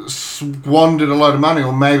squandered a lot of money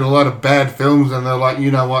or made a lot of bad films and they're like, you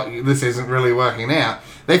know what, this isn't really working out.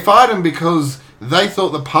 They fired him because they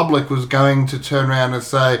thought the public was going to turn around and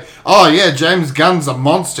say, oh yeah, James Gunn's a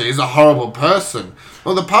monster, he's a horrible person.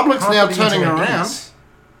 Well, the public's now turning around.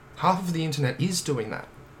 Half of the internet is doing that.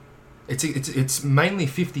 It's mainly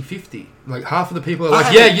 50-50. Like, half of the people are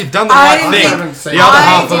like, yeah, you've done the right thing. The other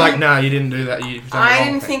half are like, nah, you didn't do that. You've done the I wrong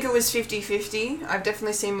didn't thing. think it was 50-50. I've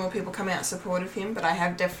definitely seen more people come out in support of him, but I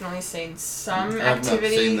have definitely seen some I've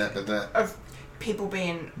activity not seen that, but that... of people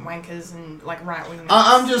being wankers and, like, right-wingers.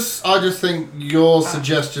 I just think your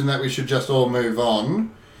suggestion that we should just all move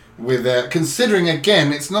on with considering,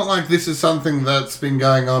 again, it's not like this is something that's been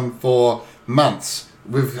going on for months.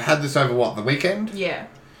 We've had this over, what, the weekend? Yeah.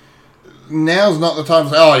 Now's not the time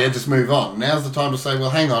to say, oh yeah, just move on. Now's the time to say,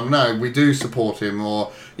 well, hang on, no, we do support him, or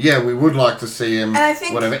yeah, we would like to see him, And I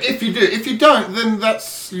think whatever. If you do, if you don't, then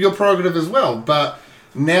that's your prerogative as well. But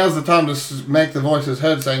now's the time to make the voices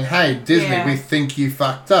heard saying, hey, Disney, Yeah. we think you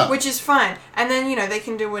fucked up. Which is fine. And then, they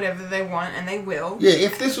can do whatever they want, and they will. Yeah,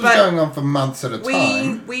 if this was But going on for months at a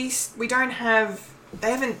time... We don't have...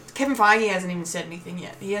 Kevin Feige hasn't even said anything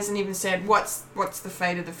yet. He hasn't even said what's the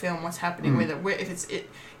fate of the film, what's happening with it, if it's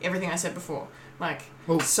everything I said before.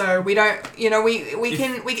 So we don't,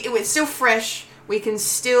 it's still fresh. We can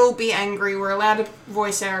still be angry. We're allowed to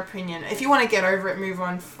voice our opinion. If you want to get over it, move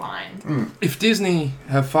on, fine. If Disney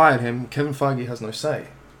have fired him, Kevin Feige has no say.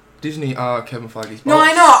 Disney are Kevin Feige's boss. No,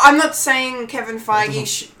 I know. I'm not saying Kevin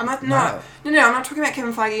Feige... I'm not talking about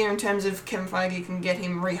Kevin Feige in terms of Kevin Feige can get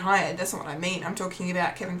him rehired. That's not what I mean. I'm talking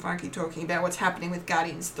about Kevin Feige talking about what's happening with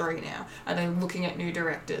Guardians 3 now. Are they looking at new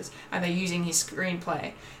directors? Are they using his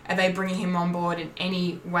screenplay? Are they bringing him on board in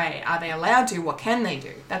any way? Are they allowed to? What can they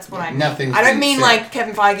do? That's what I mean. Nothing's I don't been mean said. like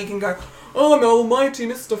Kevin Feige can go, oh, I'm almighty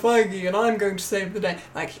Mr. Feige and I'm going to save the day.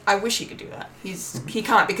 Like, I wish he could do that. He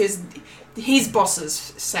can't because... His bosses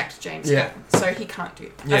sacked James Gunn, so he can't do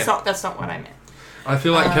that. That's not what I meant. I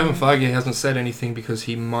feel like Kevin Feige hasn't said anything because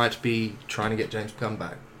he might be trying to get James Gunn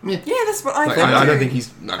back. Yeah, that's what I think. I don't think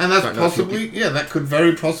he's... and that's possibly... that could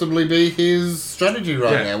very possibly be his strategy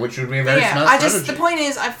right now, which would be a very smart strategy. The point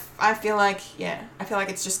is, I feel like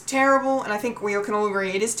it's just terrible, and I think we all can all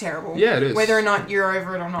agree it is terrible. Yeah, it is. Whether or not you're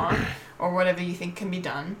over it or not, or whatever you think can be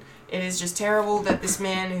done. It is just terrible that this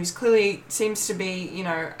man, who's clearly seems to be, you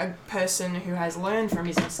know, a person who has learned from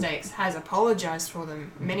his mistakes, has apologised for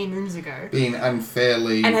them many moons ago. Being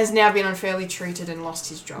unfairly... And has now been unfairly treated and lost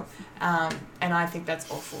his job. And I think that's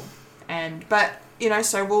awful. But, you know,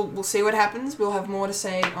 so we'll see what happens. We'll have more to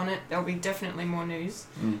say on it. There'll be definitely more news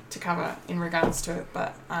to cover in regards to it.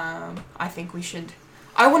 But I think we should...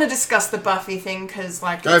 I want to discuss the Buffy thing because,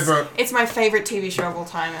 like, it's my favourite TV show of all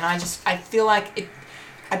time. And I feel like it...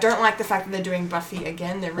 I don't like the fact that they're doing Buffy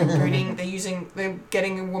again. They're rebooting. They're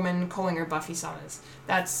getting a woman calling her Buffy Summers.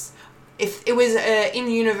 If it was an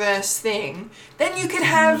in-universe thing, then you could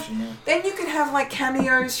have like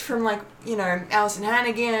cameos from, like, you know, Alison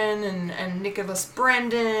Hannigan and Nicholas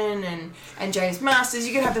Brendon and James Masters.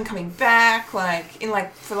 You could have them coming back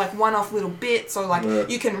for one-off little bits, or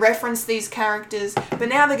you can reference these characters. But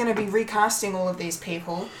now they're going to be recasting all of these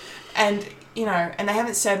people, and you know, and they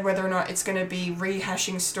haven't said whether or not it's going to be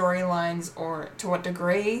rehashing storylines or to what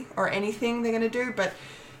degree or anything they're going to do. But,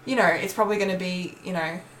 you know, it's probably going to be, you know...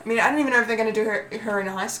 I mean, I don't even know if they're going to do her in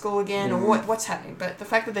high school again or what's happening. But the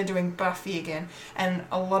fact that they're doing Buffy again, and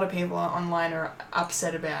a lot of people online are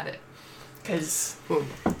upset about it. Because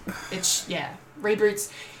it's,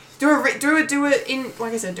 reboots... Do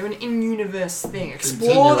an in-universe thing.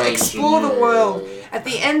 Explore the world. At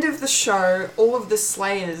the end of the show, all of the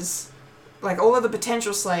Slayers... Like, all of the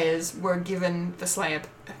potential Slayers were given the Slayer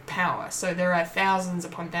power. So there are thousands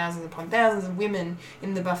upon thousands upon thousands of women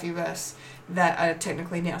in the Buffyverse that are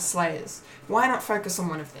technically now Slayers. Why not focus on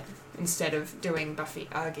one of them instead of doing Buffy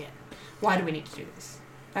again? Why do we need to do this?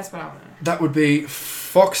 That's what I want to know. That would be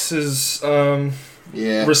Fox's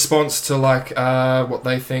response to, like, what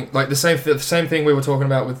they think. Like, the same thing we were talking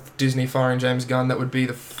about with Disney firing James Gunn. That would be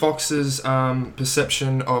the Fox's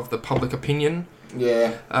perception of the public opinion.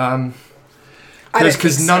 Yeah.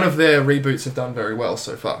 Because none of their reboots have done very well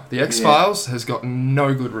so far. The X-Files has got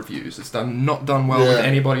no good reviews. It's not done well with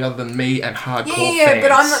anybody other than me and hardcore fans. Yeah,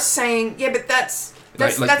 but I'm not saying... Yeah, but that's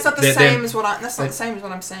not the same as what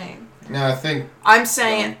I'm saying. No, I think... I'm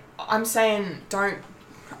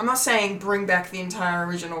not saying bring back the entire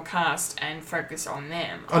original cast and focus on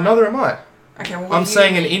them. Neither am I. Okay, well, I'm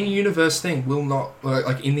saying an in-universe thing will not...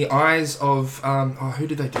 Like, in the eyes of... who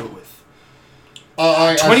did they do it with?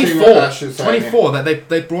 24. That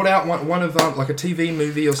they brought out one of like a TV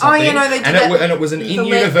movie or something. Oh, you know, they did and it was an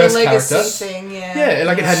in-universe character. Thing, yeah,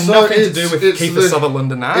 like it had nothing to do with Kiefer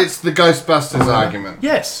Sutherland and that. It's the Ghostbusters argument.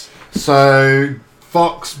 Yes. So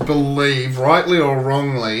Fox believe, rightly or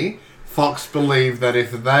wrongly, that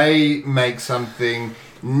if they make something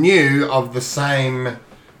new of the same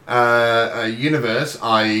universe,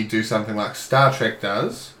 i.e. do something like Star Trek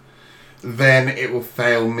does, then it will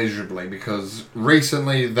fail miserably, because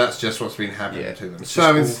recently that's just what's been happening to them.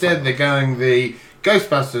 So instead they're going the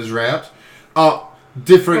Ghostbusters route.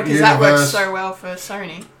 Different universe. Because that works so well for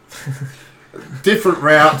Sony. Different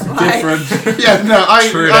route, different... Yeah, no, I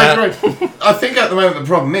agree. I think at the moment the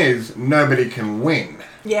problem is nobody can win.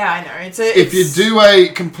 Yeah, I know. If you do a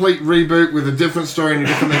complete reboot with a different story and a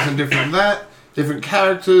different this and different that, different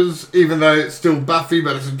characters, even though it's still Buffy,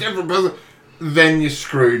 but it's a different person... Then you're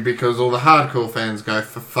screwed, because all the hardcore fans go,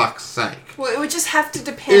 for fuck's sake. Well, it would just have to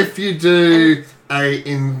depend. If you do a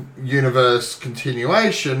in-universe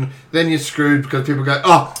continuation, then you're screwed, because people go,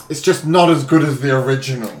 it's just not as good as the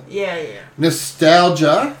original. Yeah.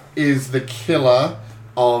 Nostalgia is the killer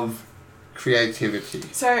of creativity.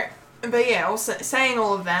 So, but yeah, also saying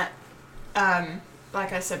all of that,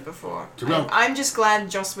 like I said before, I'm just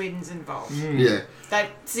glad Joss Whedon's involved. Yeah.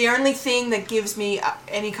 That's the only thing that gives me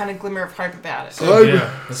any kind of glimmer of hope about it.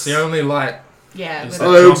 It's the only light. Yeah.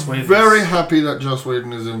 I'm very happy that Joss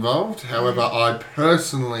Whedon is involved. However, I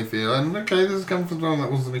personally feel, and okay, this comes from someone that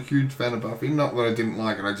wasn't a huge fan of Buffy, not that I didn't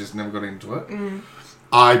like it, I just never got into it.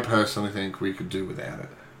 I personally think we could do without it.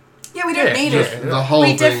 Yeah, we don't need it. The whole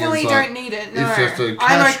we thing definitely is don't need it. No. It's just a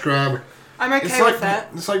cash grab. I'm okay with that.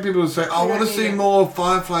 It's like people who say, I want to see more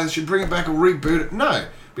Firefly, they should bring it back or reboot it. No,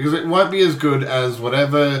 because it won't be as good as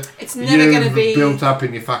whatever you've built up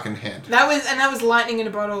in your fucking head. That was lightning in a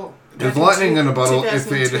bottle. It was lightning in a bottle.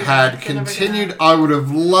 If it had continued, I would have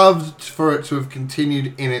loved for it to have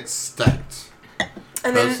continued in its state.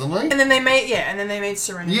 Personally. And then they made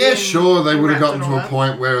Serenity. Yeah, sure, they would have gotten to a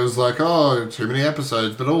point where it was like, too many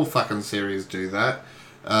episodes, but all fucking series do that.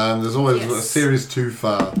 There's always a series too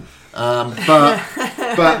far.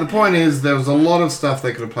 But the point is, there was a lot of stuff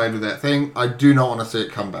they could have played with that thing. I do not want to see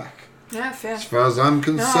it come back. Yeah, fair. As far as I'm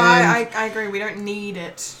concerned... No, I agree. We don't need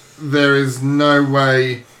it. There is no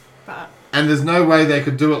way And there's no way they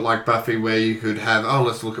could do it like Buffy, where you could have,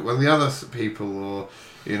 let's look at one of the other people, or,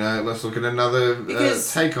 let's look at another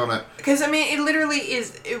take on it. Because, I mean, it literally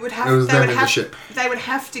is, they would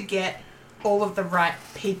have to get all of the right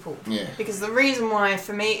people. Yeah. Because the reason why,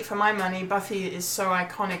 for my money, Buffy is so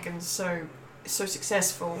iconic and so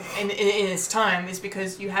successful in its time is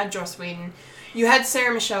because you had Joss Whedon, you had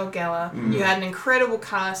Sarah Michelle Gellar, you had an incredible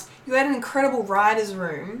cast, you had an incredible writer's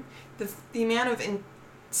room. The amount of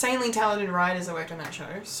insanely talented writers that worked on that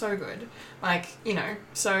show, so good.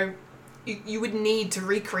 So you would need to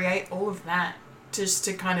recreate all of that just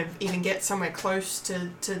to kind of even get somewhere close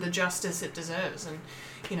to the justice it deserves. And,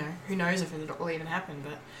 who knows if it will even happen,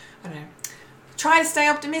 but I don't know. Try to stay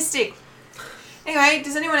optimistic. Anyway,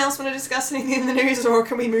 does anyone else want to discuss anything in the news, or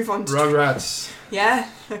can we move on to... Rugrats. Yeah?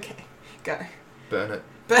 Okay. Go. Burn it.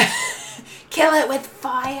 Kill it with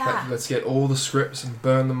fire! Let's get all the scripts and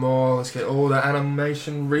burn them all. Let's get all the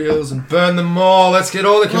animation reels and burn them all. Let's get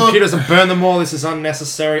all the computers and burn them all. This is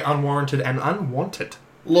unnecessary, unwarranted, and unwanted.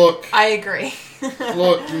 Look. I agree.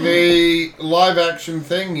 Look, the live action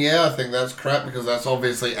thing, I think that's crap because that's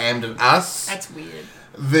obviously aimed at us. That's weird.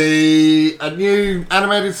 A new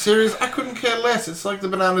animated series, I couldn't care less. It's like the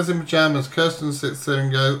Bananas in Pajamas. Kirsten sits there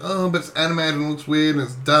and goes, but it's animated and looks weird and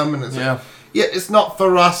it's dumb and it's... Yeah, it's not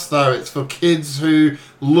for us though. It's for kids who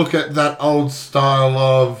look at that old style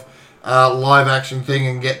of live action thing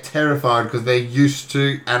and get terrified because they're used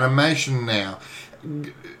to animation now.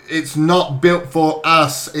 It's not built for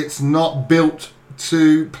us. It's not built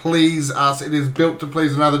to please us. It is built to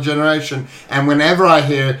please another generation. And whenever I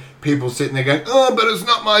hear people sitting there going, but it's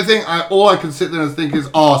not my thing, all I can sit there and think is,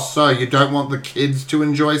 so you don't want the kids to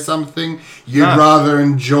enjoy something? You'd rather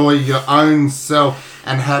enjoy your own self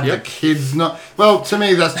and have the kids not... Well, to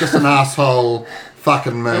me, that's just an asshole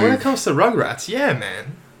fucking move. And when it comes to Rugrats,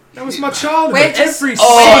 man. That was my childhood.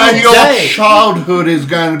 And your childhood is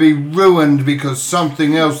going to be ruined because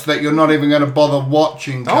something else that you're not even going to bother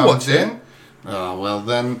watching comes in. Oh, well,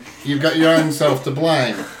 then you've got your own self to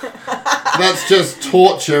blame. That's just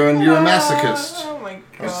torture and you're a masochist. Oh, my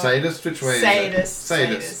God. Or sadist? Which way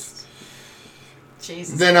Sadist.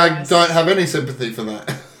 Jesus Then Christ. I don't have any sympathy for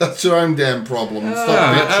that. That's your own damn problem.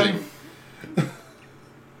 Stop bitching.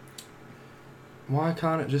 Why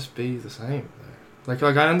can't it just be the same? Like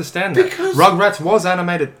I understand that. Because Rugrats was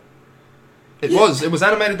animated. It was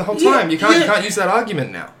animated the whole time. You can't use that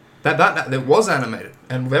argument now. That it was animated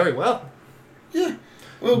and very well. Yeah.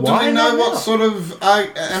 Well, do we know what sort of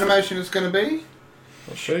animation it's going to be?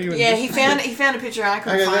 I'll show you. He found a picture. I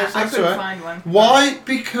couldn't find one. Why?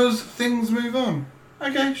 Because things move on.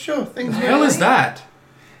 Okay, sure. Things move on. The hell is that?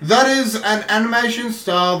 That is an animation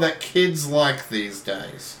style that kids like these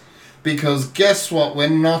days. Because guess what? We're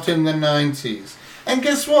not in the 90s. And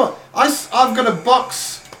guess what? I've got a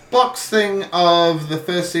box thing of the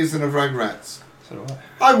first season of Rugrats. So do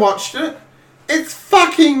I watched it. It's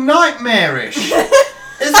fucking nightmarish.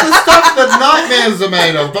 It's the stuff that nightmares are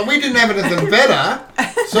made of, but we didn't have anything better,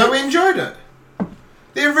 so we enjoyed it.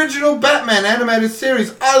 The original Batman animated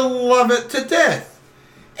series, I love it to death.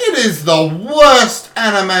 It is the worst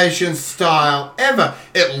animation style ever.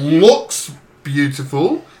 It looks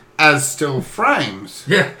beautiful as still frames.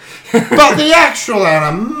 Yeah. But the actual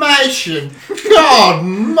animation, God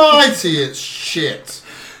mighty, it's shit.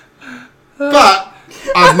 But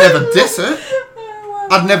I'd never diss it.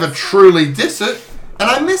 I'd never truly diss it. And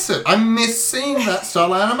I miss it. I miss seeing that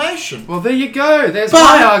style of animation. Well, there you go. There's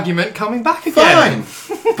my argument coming back again.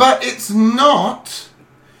 Fine. But it's not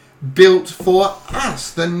built for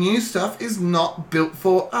us. The new stuff is not built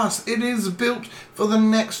for us. It is built for the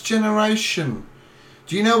next generation.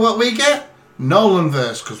 Do you know what we get?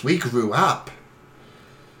 Nolanverse, because we grew up.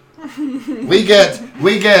 we get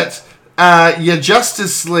your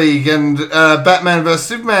Justice League and Batman vs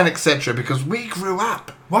Superman, etc. because we grew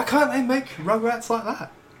up. Why can't they make Rugrats like that?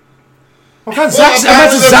 Why can't Zack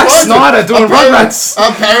Snyder doing Rugrats?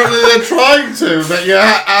 Apparently they're trying to, but you're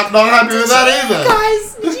not happy with that either.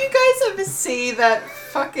 Did you guys ever see that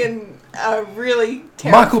fucking really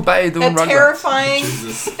Michael Bay doing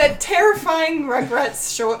Rugrats? That terrifying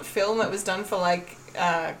Rugrats short film that was done for like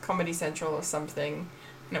Comedy Central or something,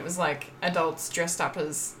 and it was like adults dressed up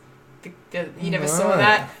as you never saw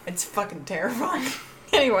that? It's fucking terrifying.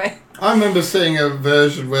 Anyway, I remember seeing a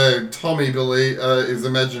version where Tommy Billy is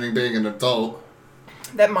imagining being an adult.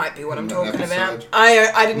 That might be what I'm talking about.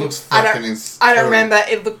 I didn't. I don't remember.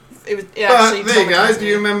 It looked. It was. But there you go. Do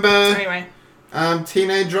you remember? Anyway.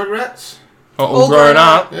 Teenage Rugrats. All grown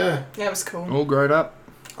up. Yeah. That was cool. All grown up.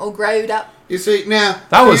 All growed up. You see now.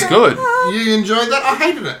 That was good. You enjoyed that? I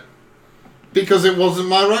hated it because it wasn't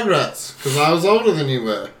my Rugrats. Because I was older than you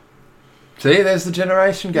were. See, there's the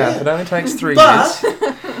generation gap. Yeah. It only takes 3 But, years.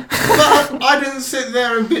 but I didn't sit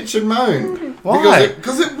there and bitch and moan. Why?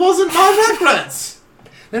 Because it wasn't my Rugrats.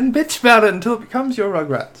 Then bitch about it until it becomes your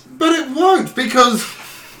Rugrats. But it won't, because...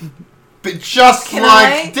 But just Can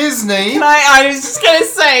like I- Disney... I was just going to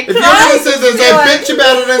say, If you're going to sit there and say, bitch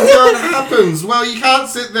about it until it happens, well, you can't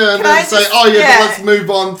sit there and Can I then say, just- oh yeah, yeah. but let's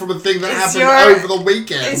move on from a thing that Is happened over the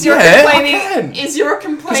weekend. Is your Yeah, I complaining... can. Is your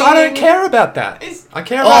complaining... Because I don't care about that. Is- I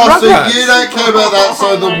care about Oh, so Rugrats. you don't care about that,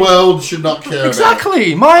 so the world should not care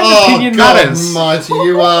Exactly. about My it. Oh, opinion God matters. almighty,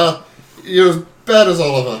 you're as bad as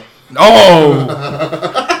Oliver.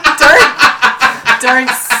 Oh. Don't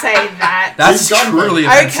say that. That's You've done truly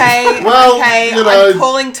that. offensive. Okay, Well, okay, you know. I'm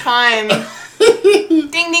calling time.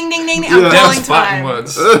 Ding, ding, ding, ding. I'm That calling was fighting time.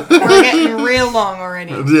 words. We're getting real long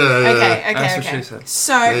already. Yeah. Okay, That's what okay. she said.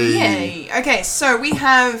 So, Hey. yay. Okay, so we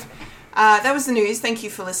have... that was the news. Thank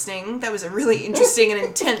you for listening. That was a really interesting and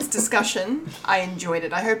intense discussion. I enjoyed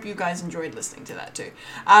it. I hope you guys enjoyed listening to that too.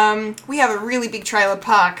 We have a really big trailer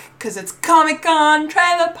park because it's Comic-Con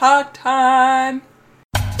trailer park time.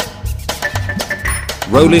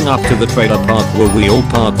 Rolling up to the trailer park where we all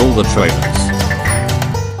park all the trailers.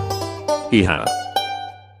 Hee-ha.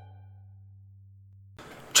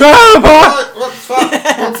 Trailer park!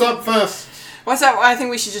 Right, what's up first? What's up? I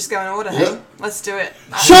think we should just go in order. Yeah. Hey? Let's do it.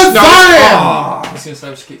 Shazam! I was going to say,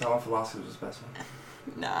 just keep that one for last. It was the best one.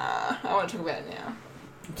 Nah, I want to talk about it now.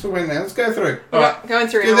 So wait now, let's go through. Going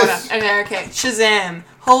through do in order. this. Okay. Shazam.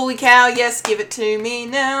 Holy cow, yes, give it to me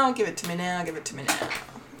now. Give it to me now. Give it to me now.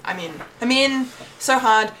 I'm in. So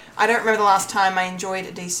hard. I don't remember the last time I enjoyed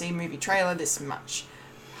a DC movie trailer this much.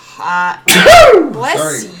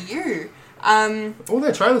 Bless Sorry. you. All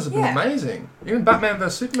their trailers have been Yeah. amazing. Even Batman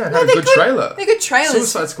vs Superman No, had a they're good good. trailer. They're good trailers.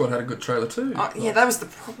 Suicide Squad had a good trailer too. Oh, yeah, that was the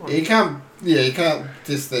problem. You can't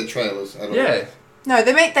diss their trailers at all. Yeah. No,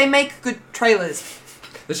 they make good trailers.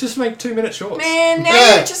 Let's just make 2-minute shorts. Man, now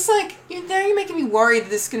Yeah. you're just like you're making me worried that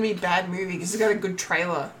this is gonna be a bad movie because it's got a good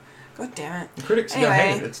trailer. God damn it. The critics are going to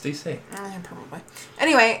Anyway. hate it. It's DC. Probably.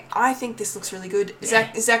 Anyway, I think this looks really good.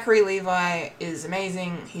 Zachary Levi is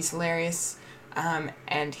amazing. He's hilarious.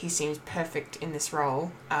 And he seems perfect in this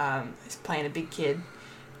role. He's playing a big kid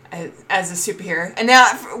as a superhero. And now,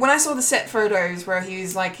 when I saw the set photos where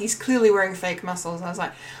he's clearly wearing fake muscles, I was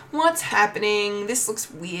like, what's happening? This looks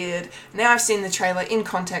weird. Now I've seen the trailer in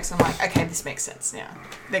context, and I'm like, okay, this makes sense now.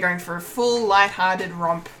 They're going for a full, lighthearted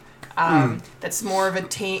romp. That's more of a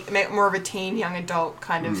teen, young adult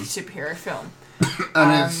kind of superhero film.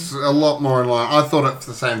 And it's a lot more in line. I thought it's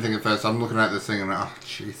the same thing at first. I'm looking at this thing and oh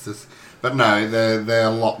Jesus. But no, they're a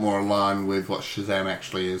lot more in line with what Shazam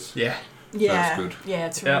actually is. Yeah. Yeah, That's good. yeah,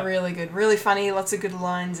 it's Yeah. really good, really funny. Lots of good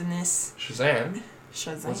lines in this. Shazam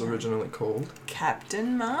Shazam. was originally called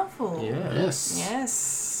Captain Marvel. Yeah. Yes.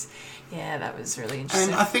 Yes. Yeah, that was really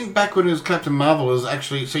interesting. And I think back when it was Captain Marvel, it was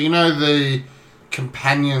actually so the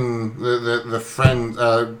companion, the friend,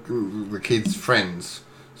 the kid's friends.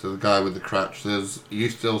 So the guy with the crutch. There's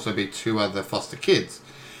used to also be 2 other foster kids,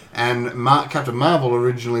 and Captain Marvel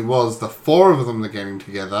originally was the 4 of them that getting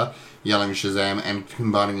together, yelling Shazam and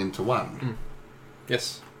combining into one.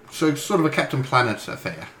 Yes. So it's sort of a Captain Planet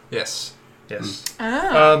affair. Yes. Yes.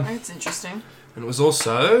 that's interesting. And it was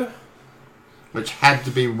also... Which had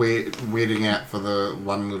to be weirding out for the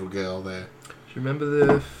one little girl there. Do you remember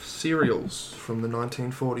the serials from the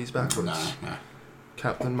 1940s backwards? No.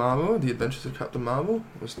 Captain Marvel, The Adventures of Captain Marvel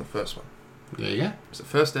was the first one. There you go. It was the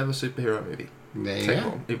first ever superhero movie. There you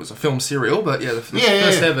go. It was a film serial, but yeah, the first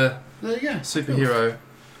yeah. ever There you go. superhero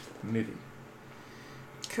movie.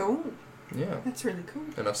 Cool. Yeah. That's really cool.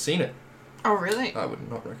 And I've seen it. Oh, really? I would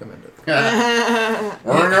not recommend it.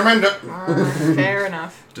 Recommend it. Fair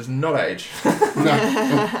enough. It does not age.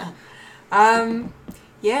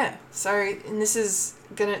 Yeah. So, and this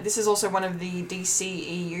is also one of the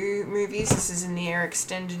DCEU movies. This is in the Air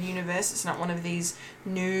Extended Universe. It's not one of these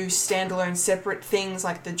new standalone separate things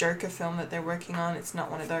like the Joker film that they're working on. It's not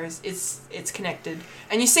one of those. It's connected.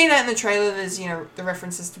 And you see that in the trailer. There's, the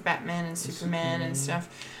references to Batman and Superman and stuff.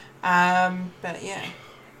 But yeah,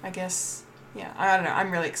 I guess, I don't know.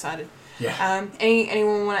 I'm really excited. Yeah.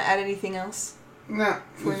 Anyone want to add anything else? No,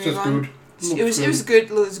 Before we it's move just on? good. It was good.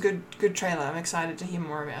 It was good trailer. I'm excited to hear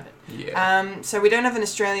more about it. Yeah. So we don't have an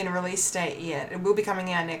Australian release date yet. It will be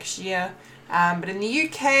coming out next year. But in the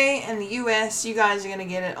UK and the US, you guys are going to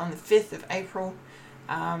get it on the 5th of April.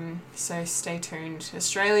 So stay tuned.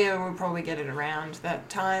 Australia will probably get it around that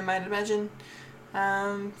time, I'd imagine.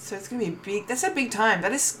 So it's going to be big. That's a big time.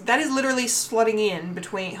 That is literally slotting in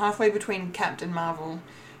halfway between Captain Marvel,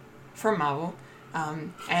 from Marvel,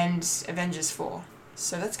 and Avengers 4.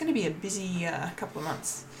 So that's going to be a busy couple of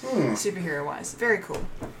months, superhero-wise. Very cool.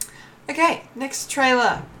 Okay, next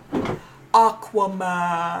trailer.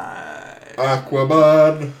 Aquaman.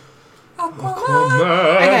 Aquaman.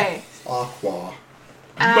 Okay. Aqua.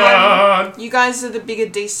 You guys are the bigger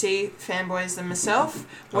DC fanboys than myself.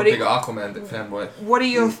 I'm a bigger Aquaman fanboy. What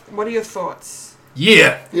are your thoughts?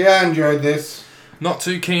 Yeah. Yeah, I enjoyed this. Not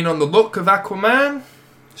too keen on the look of Aquaman.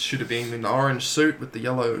 Should have been in the orange suit with the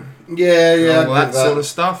yellow. Yeah, all that sort of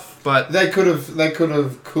stuff. But they could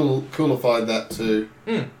have coolified that too.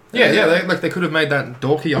 They could have made that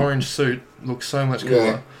dorky orange suit look so much cooler.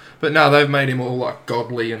 Yeah. But no, they've made him all like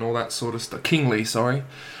godly and all that sort of stuff. Kingly, sorry.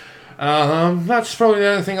 That's probably the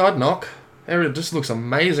only thing I'd knock. It just looks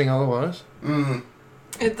amazing otherwise.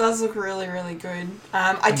 It does look really, really good.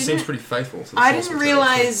 It seems pretty faithful. To the I source didn't material.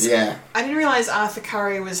 realize. Yeah. I didn't realize Arthur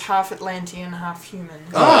Curry was half Atlantean, half human.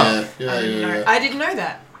 Yeah. I didn't know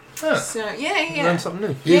that. Yeah. So yeah. Learn something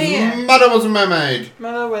new. His mother was a mermaid.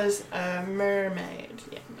 Mother was a mermaid.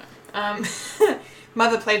 Yeah, no.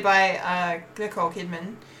 Mother played by Nicole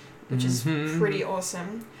Kidman, which is pretty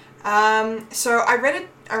awesome. So I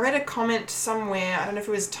read a comment somewhere. I don't know if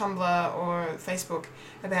it was Tumblr or Facebook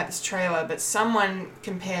about this trailer, but someone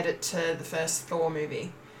compared it to the first Thor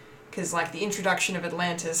movie, because like the introduction of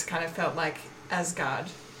Atlantis kind of felt like Asgard,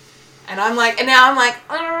 and now I'm like,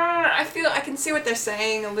 I feel I can see what they're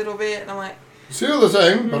saying a little bit, and I'm like, See what they're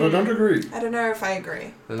saying, but I don't agree. I don't know if I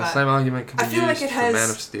agree. The same argument can be used like it for has, Man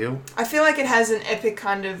of Steel. I feel like it has an epic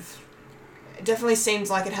kind of. It definitely seems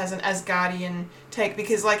like it has an Asgardian take,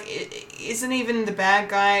 because like isn't even the bad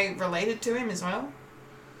guy related to him as well?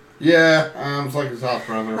 Yeah, it's like his half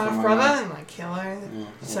brother. Half brother and like killer. Yeah.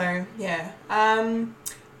 So yeah, and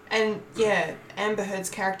yeah, Amber Heard's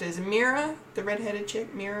character is Mira, the red-headed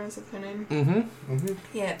chick. Mira is that her name?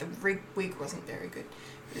 Yeah, the wig wasn't very good.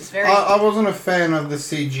 It was very. I wasn't a fan of the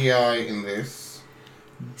CGI in this.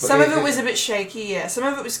 Some of it was a bit shaky. Yeah, some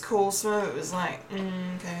of it was cool. Some of it was like,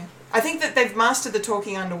 okay. I think that they've mastered the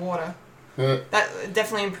talking underwater. That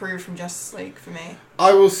definitely improved from Justice League for me.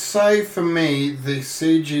 I will say for me, the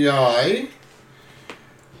CGI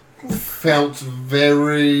felt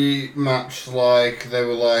very much like they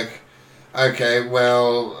were like, okay,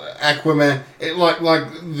 well, Aquaman, like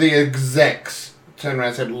the execs turned around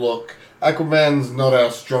and said, look, Aquaman's not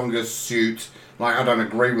our strongest suit. Like, I don't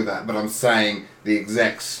agree with that, but I'm saying the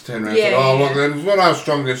execs turned around and said, look, it's not our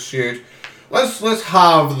strongest suit. Let's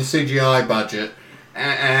halve the CGI budget,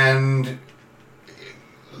 and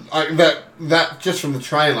that just from the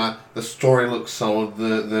trailer, the story looks solid,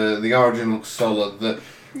 the origin looks solid, it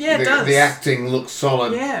does. The acting looks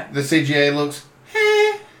solid, the CGI looks.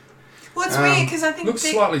 Well, it's weird because I think looks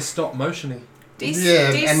slightly stop motiony.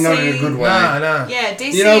 DC, and not in a good way. No. Yeah,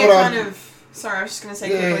 DC are kind of. Sorry, I was just going to say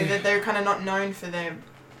quickly that they're kind of not known for their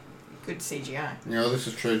good CGI. Yeah, this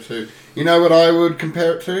is true too. You know what I would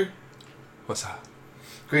compare it to? What's that?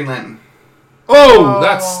 Green Lantern. Oh,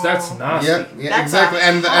 that's nasty. Yeah, That's exactly.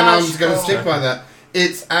 And I'm just going to harsh stick by that.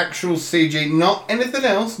 It's actual CG, not anything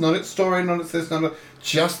else, not its story, not its this, not its,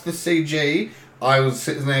 just the CG. I was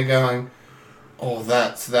sitting there going, oh,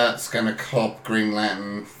 that's going to cop Green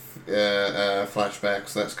Lantern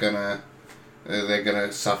flashbacks. That's going to, they're going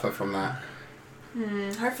to suffer from that.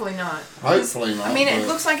 Hopefully not. Hopefully not. I mean, it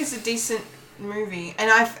looks like it's a decent movie,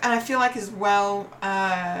 and I feel like as well,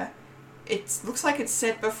 it looks like it's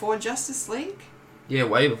set before Justice League. Yeah,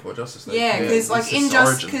 way before Justice League. Yeah, because like in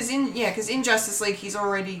Justice League he's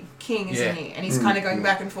already king, isn't he? And he's kind of going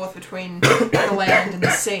back and forth between the land and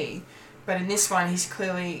the sea. But in this one, he's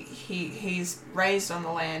clearly he's raised on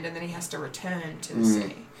the land, and then he has to return to the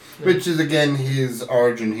sea. Which is again his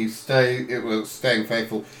origin. Staying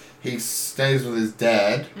faithful. He stays with his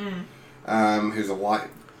dad, who's a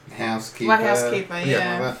lighthouse keeper.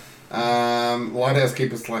 Yeah. Lighthouse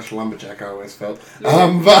keeper / lumberjack, I always felt.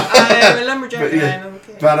 I'm a lumberjack.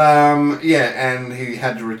 And he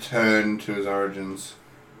had to return to his origins.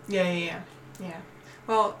 Yeah.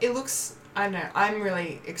 Well, it looks. I don't know. I'm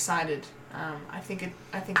really excited. I think it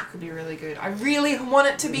could be really good. I really want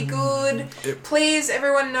it to be good. Please,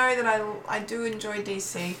 everyone know that I do enjoy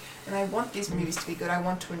DC, and I want these movies to be good. I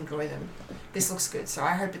want to enjoy them. This looks good, so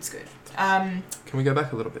I hope it's good. Can we go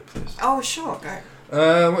back a little bit, please? Oh, sure, go.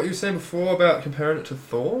 What you were saying before about comparing it to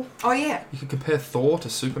Thor? Oh, yeah. You could compare Thor to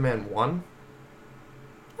Superman 1?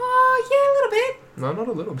 Oh, yeah, a little bit. No, not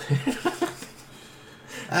a little bit.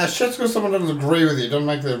 Just because someone doesn't agree with you, don't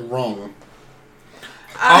make them wrong.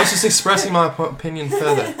 I was just expressing my opinion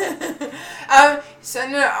further.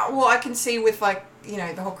 I can see with like, you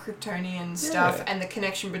know, the whole Kryptonian stuff and the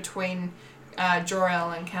connection between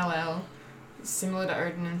Jor-El and Kal-El, similar to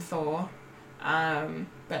Odin and Thor.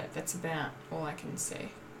 But that's about all I can say.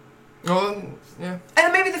 Oh, yeah.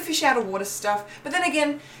 And maybe the fish out of water stuff. But then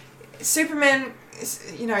again, Superman,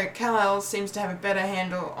 Kal-El seems to have a better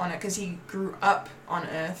handle on it because he grew up on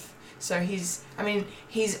Earth. So he's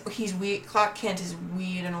weird. Clark Kent is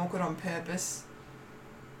weird and awkward on purpose.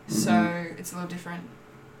 So it's a little different.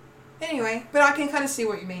 Anyway, but I can kind of see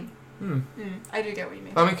what you mean. I do get what you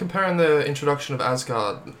mean. I mean, comparing the introduction of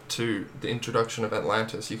Asgard to the introduction of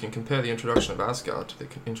Atlantis, you can compare the introduction of Asgard to the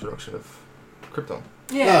introduction of Krypton.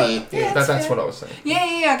 Yeah. That's what I was saying.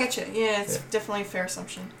 Yeah, I get you. Yeah, it's definitely a fair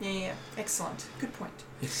assumption. Yeah. Excellent. Good point.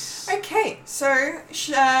 Yes. Okay, so, I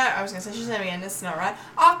was going to say Shazam again, that's not right.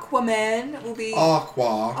 Aquaman will be...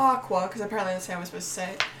 Aqua, because apparently that's how we're supposed to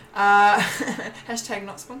say it. Hashtag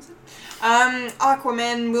not sponsored.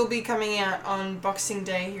 Aquaman will be coming out on Boxing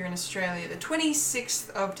Day here in Australia, the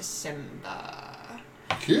 26th of December.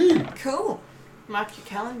 Cool. Mark your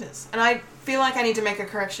calendars. And I feel like I need to make a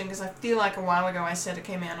correction because I feel like a while ago I said it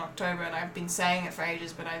came out in October and I've been saying it for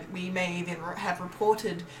ages, but we may even have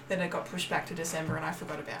reported that it got pushed back to December and I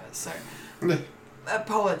forgot about it. So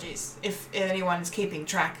apologies if anyone's keeping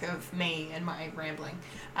track of me and my rambling.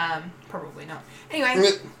 Probably not. Anyway,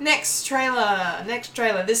 next trailer.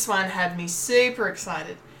 This one had me super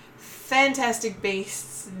excited. Fantastic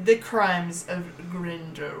Beasts: The Crimes of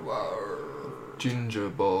Grindelwald. Ginger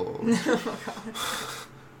Ball. Oh, God.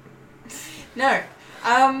 No.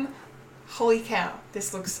 Holy cow.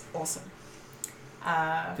 This looks awesome.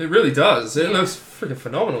 It really does. It looks freaking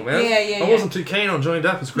phenomenal, man. Yeah. I wasn't too keen on Johnny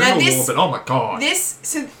Depp as Grindelwald, but oh my god.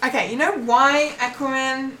 You know why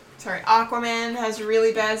Aquaman has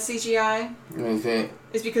really bad CGI? What is that?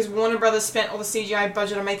 It's because Warner Brothers spent all the CGI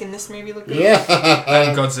budget on making this movie look good. Yeah.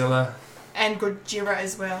 And Godzilla. And Gojira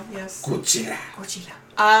as well, yes. Gojira.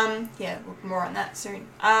 More on that soon.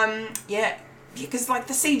 Because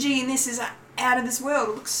the CG in this is out of this world.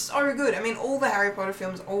 It looks so good. I mean, all the Harry Potter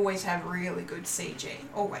films always have really good CG,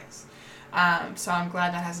 always. So I'm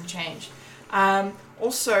glad that hasn't changed.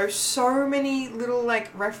 Also, so many little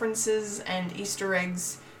references and Easter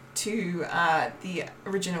eggs to the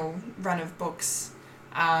original run of books.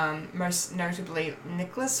 Most notably,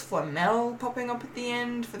 Nicholas Flamel popping up at the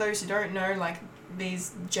end. For those who don't know,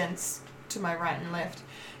 these gents to my right and left.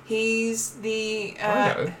 He's the...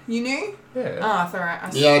 I know. You knew? Yeah. Oh, I thought I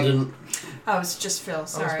didn't. Oh, it was just Phil,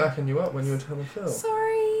 sorry. I was backing you up when you were telling Phil.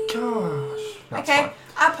 Sorry. Gosh. That's okay, fine.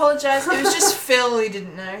 I apologise. It was just Phil who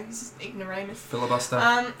didn't know. He's just ignoramus. Filibuster.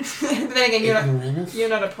 But then again, you're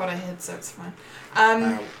not a Potterhead, so it's fine.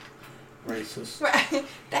 Racist.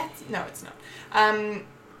 No, it's not.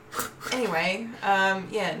 Anyway,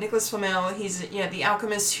 Nicholas Flamel, he's the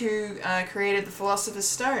alchemist who created the Philosopher's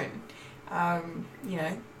Stone.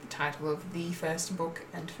 The title of the first book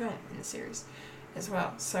and film in the series as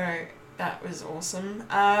well. So that was awesome.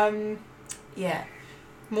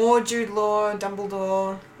 More Jude Law,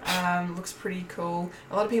 Dumbledore, looks pretty cool.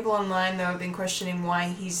 A lot of people online, though, have been questioning why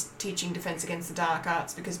he's teaching Defense Against the Dark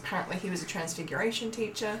Arts, because apparently he was a Transfiguration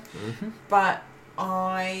teacher. Mm-hmm. But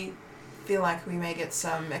I feel like we may get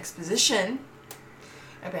some exposition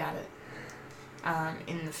about it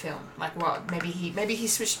in the film. Maybe he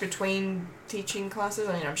switched between teaching classes.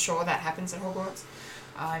 I mean, I'm sure that happens at Hogwarts.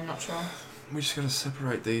 I'm not sure. We just gotta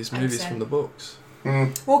separate these movies from the books.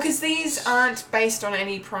 Well, because these aren't based on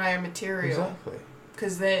any prior material. Exactly.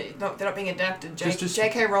 Because they're not being adapted.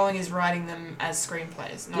 J.K. Rowling is writing them as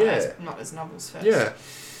screenplays, not as novels first. Yeah.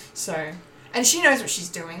 So, and she knows what she's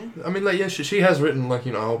doing. I mean, she has written a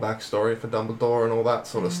whole backstory for Dumbledore and all that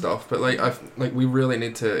sort of stuff. But we really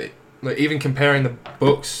need to. Even comparing the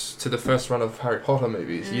books to the first run of Harry Potter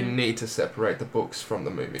movies, you need to separate the books from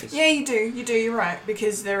the movies. Yeah, you do. You're right.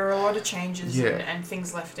 Because there are a lot of changes and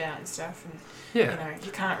things left out and stuff. And,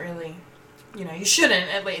 you can't really... you shouldn't,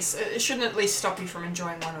 at least. It shouldn't at least stop you from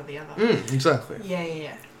enjoying one or the other. Exactly.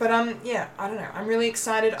 Yeah. But, I don't know. I'm really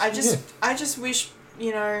excited. I just wish,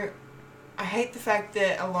 I hate the fact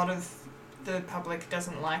that a lot of the public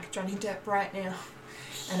doesn't like Johnny Depp right now.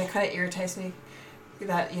 And it kind of irritates me.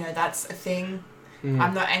 That that's a thing.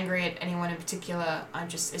 I'm not angry at anyone in particular.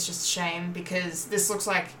 It's just a shame because this looks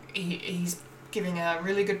like he's giving a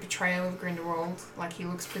really good portrayal of Grindelwald. He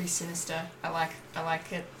looks pretty sinister. I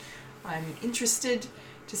like it. I'm interested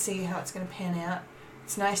to see how it's going to pan out.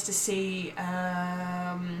 It's nice to see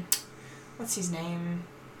what's his name?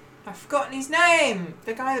 I've forgotten his name.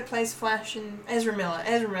 The guy that plays Flash and Ezra Miller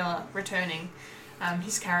returning.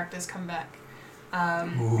 His character's come back.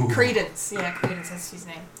 Credence, that's his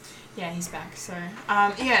name. Yeah, he's back. So,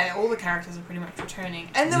 all the characters are pretty much returning.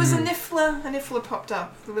 And there was a Niffler popped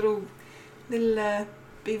up. The little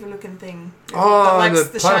beaver-looking thing. Oh, that likes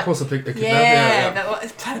the platypus echidna.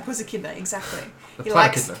 Platypus echidna, exactly. The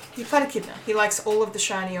platychidna. He likes all of the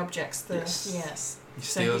shiny objects. Yes. He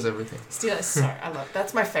steals everything. I love it.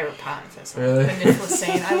 That's my favourite part of this one. Really? The Nicholas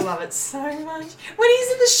scene. I love it so much. When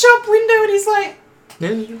he's in the shop window and he's like,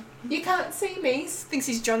 you can't see me. Thinks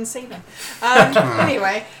he's John Cena.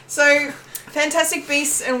 Anyway, so Fantastic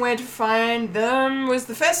Beasts and Where to Find Them was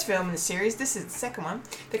the first film in the series. This is the second one.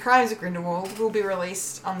 The Crimes of Grindelwald will be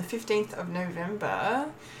released on the 15th of November.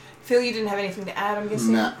 Phil, you didn't have anything to add, I'm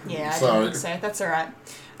guessing? Nah. Yeah, I Sorry. didn't think so. That's alright.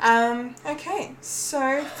 Okay, so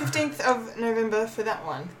 15th of November for that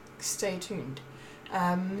one. Stay tuned.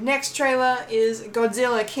 Next trailer is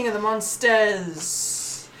Godzilla King of the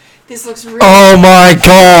Monsters. This looks really... Oh my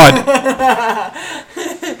god!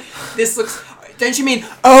 This looks... Don't you mean,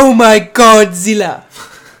 oh my Godzilla?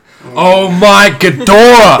 Oh my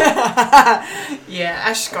Ghidorah! Yeah,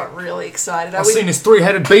 Ash got really excited. I've seen this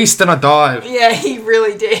three-headed beast and I died. Yeah, he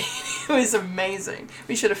really did. It was amazing.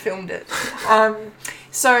 We should have filmed it.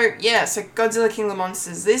 So Godzilla King of the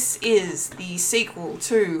Monsters. This is the sequel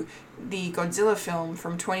to the Godzilla film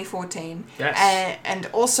from 2014. Yes. And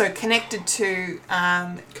also connected to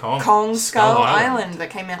Kong Skull Island that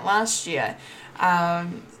came out last year.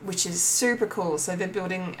 Which is super cool. So they're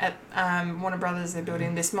building at Warner Brothers. They're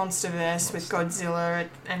building this MonsterVerse with Godzilla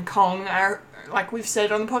and Kong. Are, like we've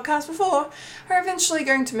said on the podcast before, are eventually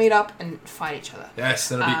going to meet up and fight each other.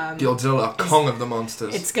 Yes, it'll be Godzilla, Kong of the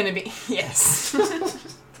Monsters. It's going to be yes,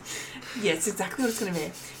 exactly what it's going to be.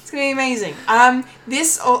 It's going to be amazing. The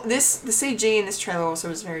CG in this trailer also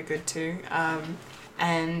was very good too.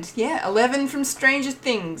 And yeah, 11 from Stranger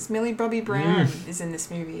Things. Millie Bobby Brown is in this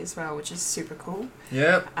movie as well, which is super cool.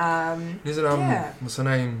 Yep. Is it what's her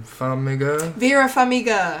name? Farmiga? Vera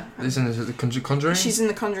Farmiga. Is it the Conjuring? She's in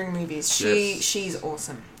the Conjuring movies. She's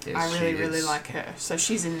awesome. Yes, I really like her. So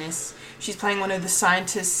she's in this. She's playing one of the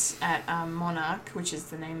scientists at Monarch, which is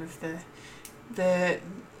the name of the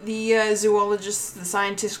zoologists, the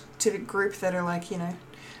scientific group that are like,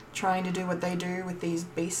 trying to do what they do with these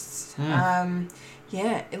beasts.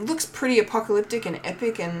 Yeah, it looks pretty apocalyptic and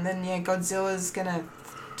epic, and then Godzilla's gonna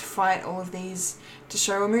fight all of these to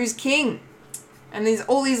show him who's king. And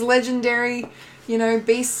all these legendary,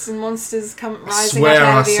 beasts and monsters come rising up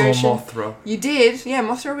out of the ocean. I swear I saw Mothra. You did? Yeah,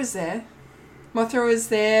 Mothra was there. Mothra was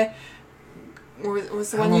there.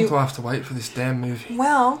 Was the How one long do I have to wait for this damn movie?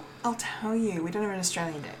 Well, I'll tell you. We don't have an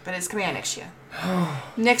Australian date, but it's coming out next year.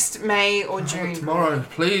 Next May or June. Tomorrow,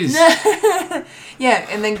 please. Yeah,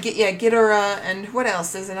 and then Ghidorah, and what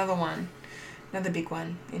else? There's another one. Another big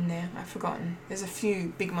one in there. I've forgotten. There's a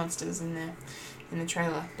few big monsters in there in the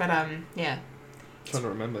trailer. But yeah. Trying to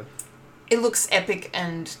remember. It looks epic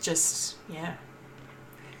and just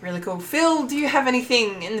really cool. Phil, do you have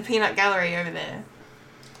anything in the peanut gallery over there?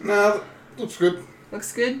 No, looks good.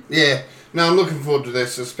 Looks good? Yeah. No, I'm looking forward to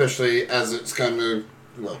this, especially as it's going to...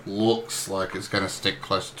 looks like it's going to stick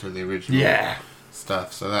closer to the original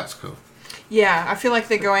stuff, so that's cool. Yeah, I feel like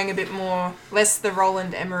they're going a bit more, less the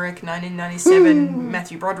Roland Emmerich 1997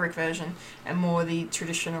 Matthew Broderick version, and more the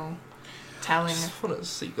traditional telling. I just want to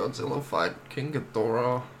see Godzilla fight King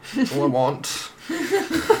Ghidorah. That's all I want.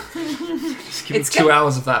 Just give me 2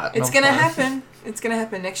 hours of that. It's going to happen. It's going to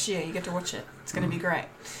happen next year. You get to watch it. It's going to be great.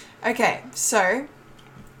 Okay, so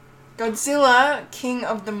Godzilla King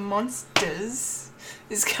of the Monsters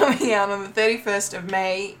is coming out on the 31st of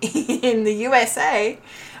May in the USA.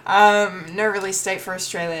 No release date for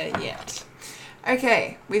Australia yet.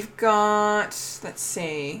 Okay, we've got, let's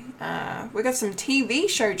see, we've got some TV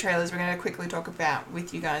show trailers we're going to quickly talk about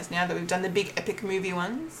with you guys now that we've done the big epic movie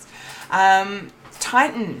ones.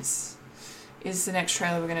 Titans is the next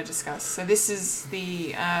trailer we're going to discuss. So this is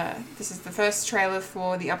the first trailer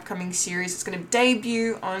for the upcoming series. It's going to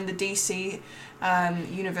debut on the DC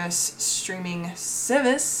Universe streaming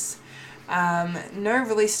service. No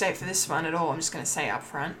release date for this one at all. I'm just going to say up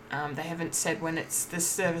front. They haven't said when this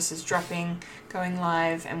service is dropping, going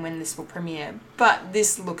live, and when this will premiere. But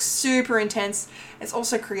this looks super intense. It's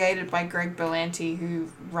also created by Greg Berlanti, who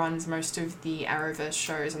runs most of the Arrowverse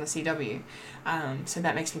shows on the CW. So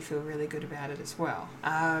that makes me feel really good about it as well.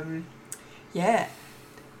 Yeah.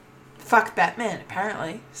 Fuck Batman,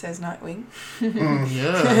 apparently, says Nightwing.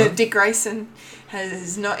 Yeah. Dick Grayson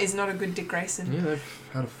is not a good Dick Grayson. Yeah, they've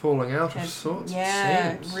had a falling out of sorts.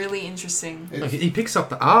 Yeah, really interesting. He picks up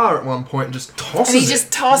the R at one point and just tosses it. And he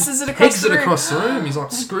just tosses it across the room. Across the room. He's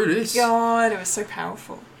like, screw this. God, it was so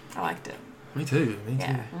powerful. I liked it. Me too.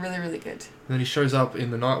 Yeah, really, really good. And then he shows up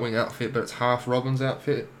in the Nightwing outfit, but it's half Robin's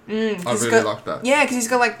outfit. I really like that. Yeah, because he's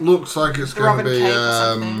got like... Looks like it's going to be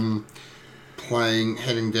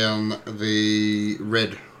heading down the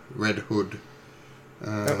Red Hood.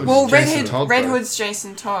 Well, Red Hood's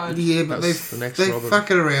Jason Todd. Yeah, but they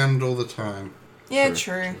fuck it around all the time. Yeah,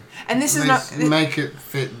 true. And this is make it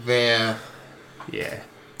fit their... Yeah.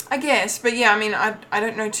 I guess, but yeah, I mean, I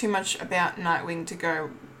don't know too much about Nightwing to go,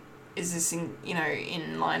 is this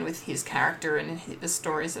in line with his character and the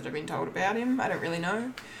stories that have been told about him? I don't really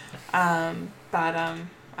know. But I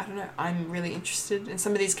don't know, I'm really interested, and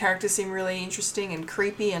some of these characters seem really interesting and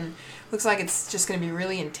creepy, and looks like it's just going to be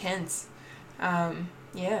really intense.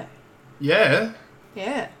 Yeah. Yeah?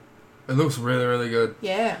 Yeah. It looks really, really good.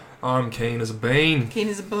 Yeah. I'm keen as a bean. Keen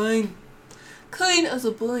as a bean. Keen as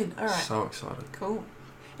a bean. Alright. So excited. Cool.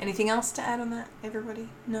 Anything else to add on that, everybody?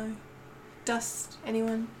 No? Dust?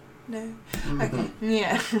 Anyone? No? Okay.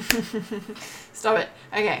 Yeah. Stop it.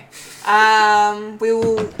 Okay. We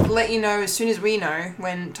will let you know as soon as we know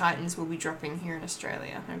when Titans will be dropping here in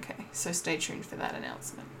Australia. Okay. So stay tuned for that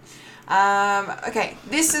announcement. Okay.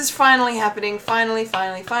 This is finally happening. Finally.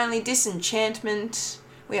 Disenchantment.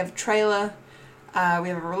 We have a trailer. We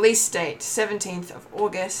have a release date, 17th of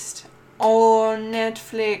August on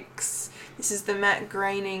Netflix. This is the Matt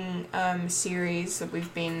Groening series that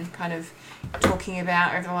we've been kind of talking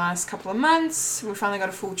about over the last couple of months. We finally got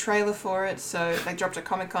a full trailer for it, so they dropped at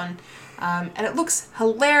Comic-Con. And it looks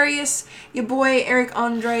hilarious. Your boy Eric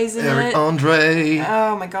Andre's in it. Eric Andre.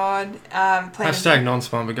 Oh my god. Hashtag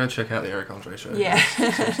non-spawn, but go check out the Eric Andre show. Yeah.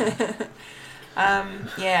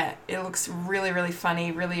 Yeah, it looks really, really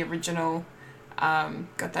funny, really original.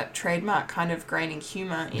 Got that trademark kind of Groening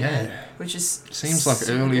humour in it, which is seems like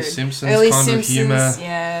early good. Simpsons early kind Simpsons, of humour.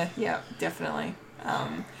 Yeah, definitely. Ash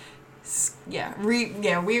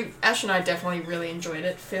and I definitely really enjoyed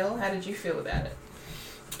it. Phil, how did you feel about it?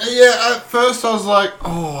 Yeah, at first I was like,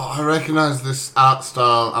 oh, I recognise this art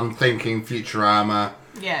style. I'm thinking Futurama.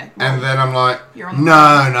 Yeah. And then I'm like,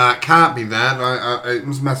 no, it can't be that. It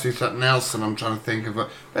must be something else, and I'm trying to think of it.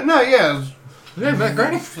 But no, yeah. Matt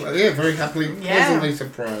Groening. Yeah, very happily, pleasantly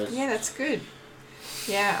surprised. Yeah, that's good.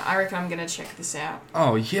 Yeah, I reckon I'm going to check this out.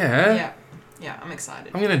 Oh, yeah? Yeah, I'm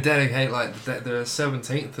excited. I'm going to dedicate the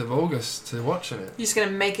 17th of August to watching it. You're just going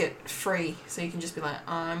to make it free, so you can just be like,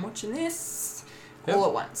 I'm watching this all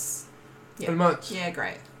at once. Yeah. Pretty much. Yeah,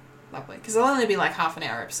 great. Lovely. Because it'll only be like half an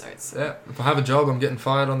hour episodes. So. Yeah, if I have a job, I'm getting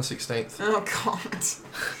fired on the 16th. Oh, God.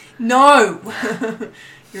 No!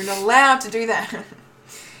 You're not allowed to do that.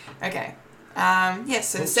 Okay.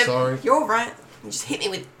 So sorry. You're right. You just hit me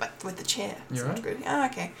with the chair. You're right. Good. Oh,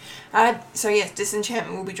 okay. So yes,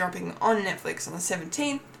 Disenchantment will be dropping on Netflix on the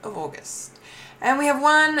 17th of August. And we have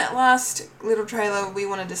one last little trailer we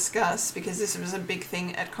want to discuss because this was a big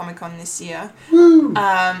thing at Comic-Con this year. Woo!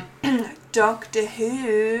 Doctor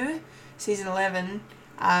Who, Season 11.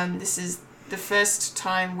 This is the first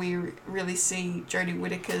time we really see Jodie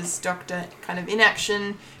Whittaker's Doctor kind of in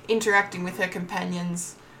action, interacting with her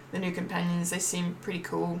companions. The new companions, they seem pretty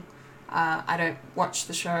cool. I don't watch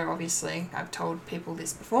the show, obviously. I've told people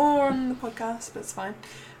this before on the podcast, but it's fine.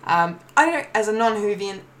 I don't know, as a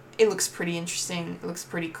non-Whovian, it looks pretty interesting. It looks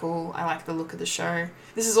pretty cool. I like the look of the show.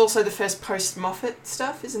 This is also the first post-Moffat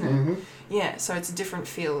stuff, isn't it? Mm-hmm. Yeah, so it's a different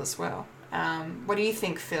feel as well. What do you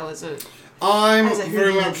think, Phil, I'm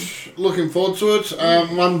very much looking forward to it.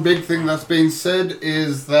 One big thing that's been said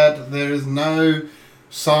is that there is no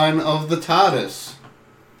sign of the TARDIS.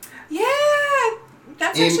 Yeah,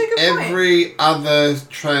 that's actually a good point. In every other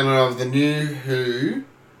trailer of the new Who,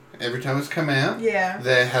 every time it's come out,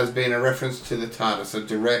 there has been a reference to the TARDIS, a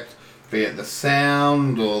direct, be it the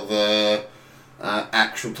sound or the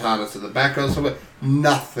actual TARDIS at the back or something.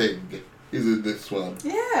 Nothing is in this one.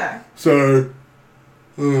 Yeah. So,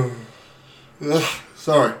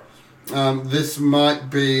 sorry. This might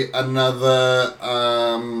be another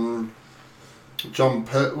John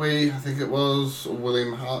Pertwee, I think it was, or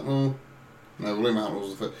William Hartnell. No, William Hartnell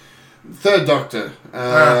was the third Doctor.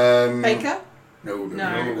 Baker? No,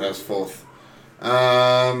 that was fourth.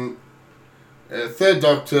 Third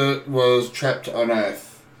Doctor was trapped on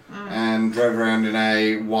Earth and drove around in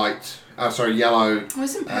a yellow.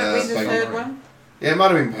 Wasn't Pertwee the third one? Yeah, it might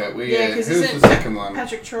have been Pertwee. Yeah, who was the second one?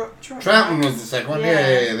 Patrick Troughton. Troughton was the second one.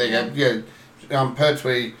 Yeah, there you go.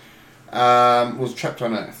 Pertwee was trapped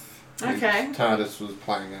on Earth. Okay. TARDIS was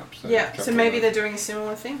playing up. So maybe they're doing a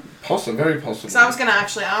similar thing? Very possible. So I was going to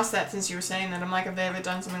actually ask that since you were saying that. I'm like, have they ever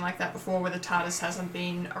done something like that before where the TARDIS hasn't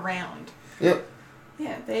been around? Yep.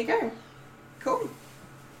 Yeah, there you go. Cool.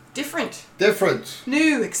 Different.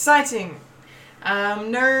 New, exciting.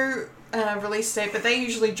 No release date, but they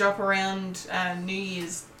usually drop around New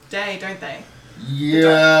Year's Day, don't they?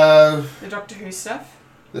 Yeah. The Doctor Who stuff?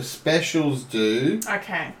 The specials do.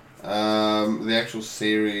 Okay. The actual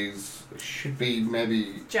series should be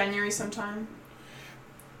maybe January sometime.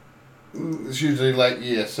 It's usually late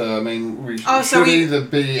year, so I mean, we so should we- either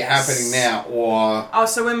be happening now or Oh,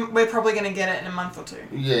 so we're probably going to get it in a month or two.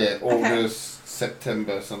 yeah, August,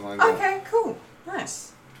 September, something like that. Okay, cool.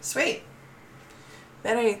 Nice. Sweet.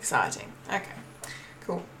 Very exciting. Okay,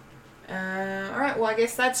 cool. Alright, well, I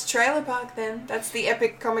guess that's Trailer Park then. That's the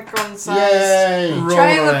epic Comic Con size Yay!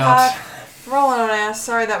 Trailer Park. Rolling on out.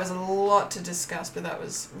 Sorry, that was a lot to discuss, but that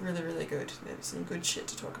was really, really good. There's some good shit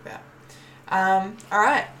to talk about.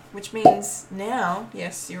 Alright, which means now,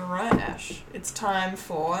 yes, you're right, Ash. It's time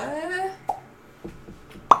for...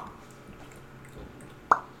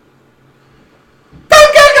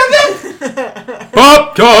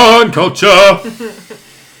 Popcorn culture!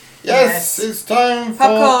 Yes, it's time for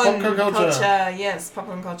popcorn culture. Yes,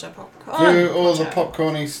 popcorn culture, popcorn. Do all the culture.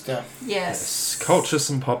 popcorny stuff. Yes. Culture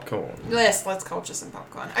some popcorn. Yes, let's culture some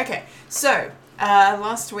popcorn. Okay, so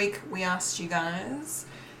last week we asked you guys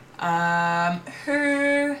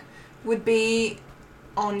who would be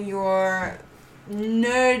on your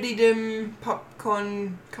nerdydom pop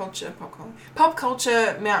culture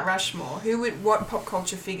Mount Rushmore. What pop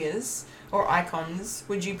culture figures or icons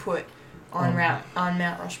would you put on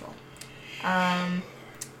Mount Rushmore?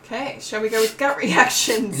 Okay, shall we go with gut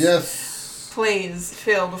reactions? Yes. Please,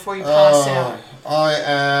 Phil, before you pass out.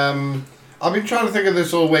 I've been trying to think of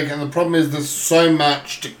this all week, and the problem is there's so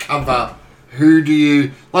much to cover. Who do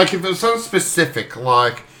you like? If it's so specific,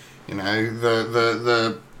 like you know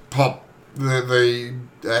the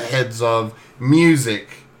heads of music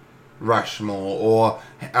Rushmore or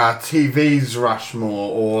TV's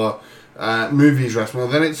Rushmore or movies Rushmore,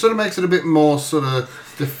 then it sort of makes it a bit more sort of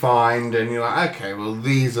defined, and you're like, okay, well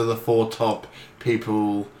these are the 4 top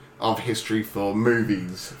people of history for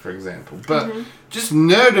movies, for example. But just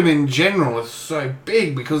nerdom in general is so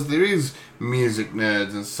big because there is music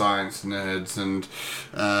nerds and science nerds and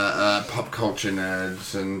pop culture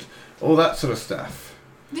nerds and all that sort of stuff.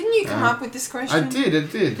 Didn't you come up with this question? I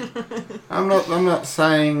did. I'm not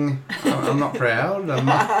saying I'm not proud. I'm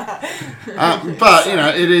not. But you know,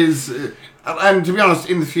 it is. And to be honest,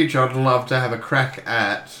 in the future, I'd love to have a crack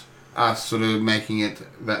at us sort of making it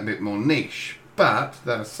that bit more niche. But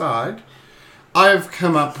that aside, I've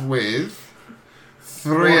come up with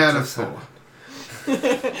 3 out of 4.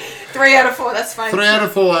 3 out of 4. That's fine. 3 out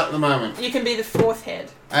of 4 at the moment. You can be the 4th head.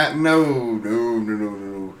 No.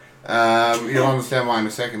 You'll understand why in a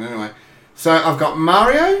second anyway. So I've got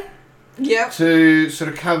Mario. Yep. To sort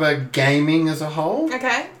of cover gaming as a whole.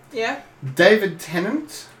 Okay. Yeah. David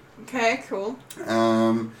Tennant. Okay, cool.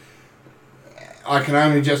 I can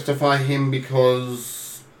only justify him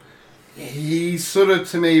because he sort of,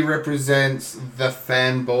 to me, represents the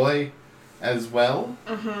fanboy as well.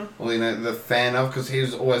 Mm-hmm. Well, you know, the fan of, because he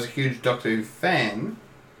was always a huge Doctor Who fan.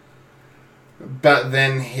 But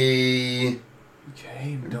then he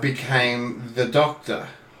became the Doctor.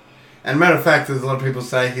 And matter of fact, there's a lot of people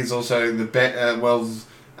say he's also the world's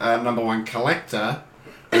 #1 collector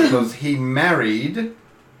because he married.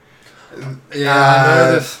 Yeah, I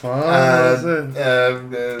know this one.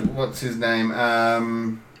 What's his name?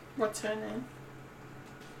 What's her name?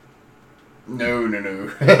 No. I'm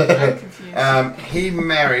confused. He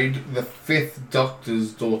married the 5th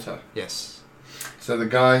Doctor's daughter. Yes. So the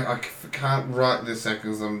guy, I can't write this out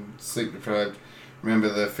because I'm sleep deprived. Remember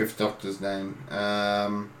the 5th Doctor's name?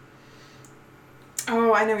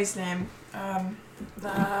 Oh, I know his name.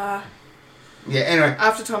 Yeah, anyway.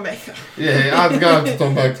 After Tom Baker. Yeah, I've got to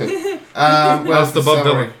Tom Baker. Where's the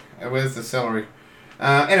celery? Where's the celery?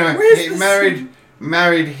 Anyway, he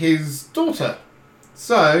married his daughter.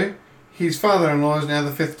 So, his father-in-law is now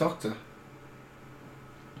the 5th Doctor.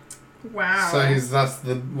 Wow. So he's thus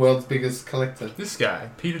the world's biggest collector. This guy,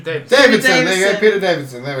 Peter Davidson. There you go, Peter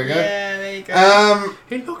Davidson. There we go. Yeah, there you go.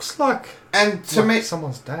 He looks like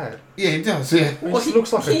someone's dad. Yeah, he does. Yeah. He just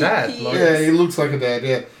looks like a dad. Yeah, he looks like a dad.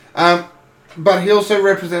 Yeah. But he also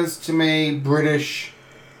represents to me British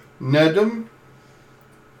nerddom.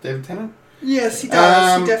 David Tennant. Yes, he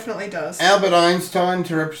does. He definitely does. Albert Einstein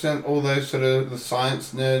to represent all those sort of the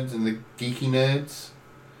science nerds and the geeky nerds,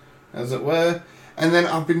 as it were. And then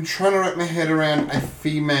I've been trying to wrap my head around a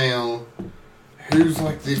female, who's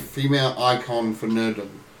like the female icon for nerddom.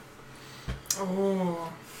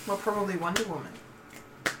 Oh, well, probably Wonder Woman.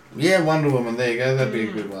 Yeah, Wonder Woman. There you go. That'd be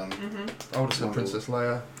a good one. Mm-hmm. I would have said Princess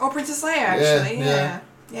Leia. Oh, Princess Leia, actually. Yeah,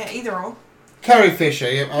 either or. Carrie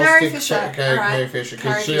Fisher. Yep, Carrie Fisher. Carrie Fisher,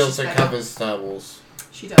 because she also covers Star Wars.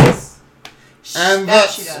 She does. And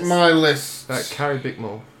that's my list. Carrie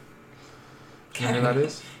Bickmore. You know who that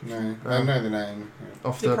is? No, I know the name.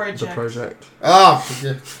 Off The the Project. project. Oh,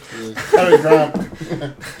 yeah. Cary Grant.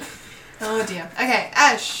 Oh dear. Okay,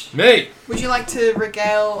 Ash. Me! Would you like to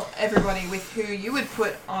regale everybody with who you would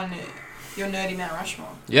put on your nerdy Mount Rushmore?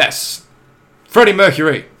 Yes. Freddie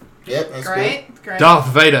Mercury. Yep, that's Great. Great. Darth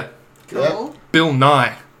Vader. Cool. Bill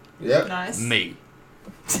Nye. good. Yep. Nice. Me.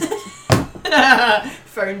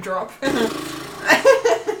 Phone drop.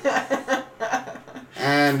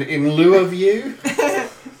 And in lieu of you?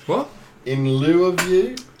 What? In lieu of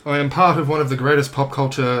you? I am part of one of the greatest pop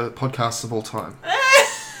culture podcasts of all time.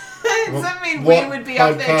 Does that mean What we would be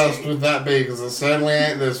up there podcast too? would that be? Because it certainly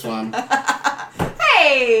ain't this one.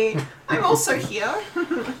 Hey! I'm also here.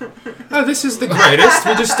 Oh, this is the greatest.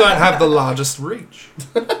 We just don't have the largest reach.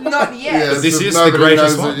 Not yet. Yes, This if is the nobody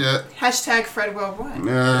greatest knows one. it yet. Hashtag Fred Worldwide.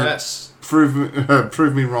 Yes. Prove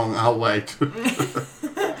me wrong. I'll wait.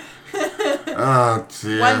 Oh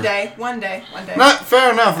dear. One day. No,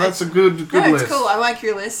 fair enough. That's a good No, list. it's cool. I like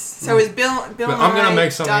your list. So is Bill But I'm going to Nye,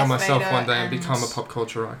 make something Darth of myself Vader, one day and become a pop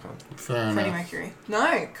culture icon. Fair Freddie enough. Mercury.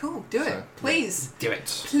 No, cool. Do it. So, Please. Do it.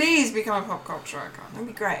 Please become a pop culture icon. That'd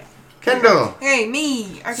be great. Kendall. Hey,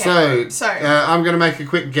 me. Okay. So, I'm going to make a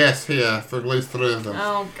quick guess here for at least 3 of them.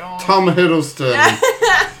 Oh, God. Tom Hiddleston,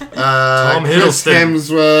 Tom Chris Hiddleston.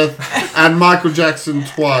 Hemsworth, and Michael Jackson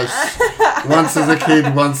twice. Once as a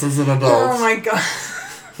kid, once as an adult. Oh, my God.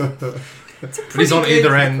 But he's on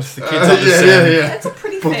either end. The kid's on the yeah, same. yeah. That's a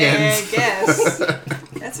pretty Bookends. fair guess.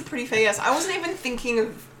 That's a pretty fair guess. I wasn't even thinking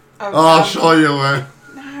of Oh, sure you were.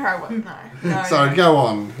 No, I wasn't. No. Sorry, no. go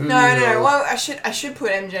on. Who No. are you? Well, I should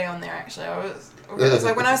put MJ on there actually. I was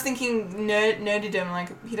like when I was thinking nerdydom, like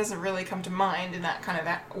he doesn't really come to mind in that kind of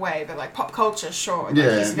that way, but like pop culture, sure. Like,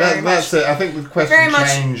 Yeah, he's very that's much, it. I think the question very much-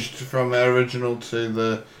 changed from the original to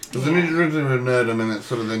the... Because Yeah. the original nerdom and it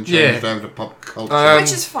sort of then changed Yeah. over to pop culture.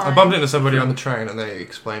 Which is fine. I bumped into somebody on the train and they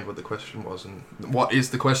explained what the question was, and what is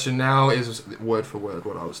the question now is word for word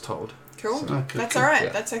what I was told. Cool. Okay, That's cool. all right.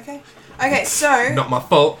 Yeah. That's okay. Okay, so Not my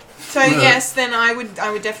fault. yes, then I would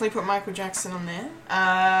definitely put Michael Jackson on there.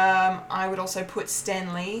 I would also put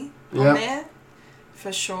Stan Lee on Yep. there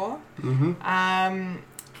for sure. Mm-hmm.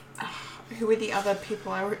 Who were the other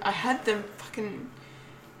people? I had them fucking.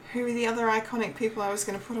 Who were the other iconic people I was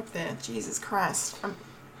going to put up there? Jesus Christ. Christ?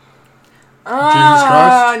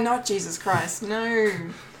 Not Jesus Christ. No.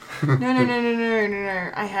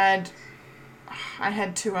 No. I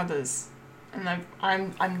had 2 others, and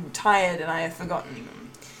I'm tired and I have forgotten them.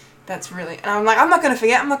 That's really. And I'm like, I'm not going to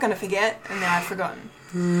forget, and now I've forgotten.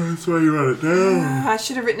 That's why you wrote it down. I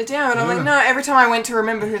should have written it down, but I'm like, no. Every time I went to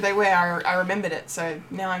remember who they were, I remembered it. So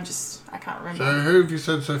now I can't remember. So who have you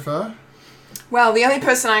said so far? Well, the only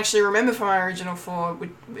person I actually remember from my original 4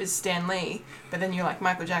 is Stan Lee, but then you're like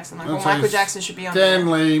Michael Jackson. Like, well, So Michael Jackson should be on there. Stan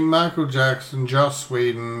Lee, Michael Jackson, Joss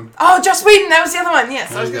Whedon. Oh, Joss Whedon! That was the other one.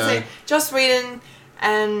 Yes, I was There going you to say Joss Whedon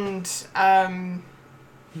and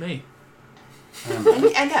Me.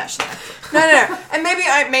 and Ash. No. And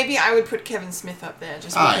maybe I would put Kevin Smith up there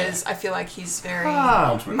just because I feel like he's very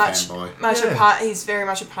Ultimate much fanboy. a part. He's very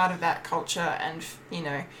much a part of that culture, and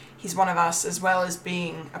he's one of us as well as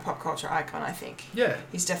being a pop culture icon. I think. Yeah.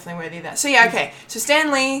 He's definitely worthy of that. So yeah, okay. So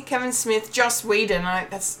Stan Lee, Kevin Smith, Joss Whedon.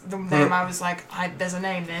 That's the name I was like, there's a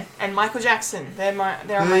name there. And Michael Jackson. They're on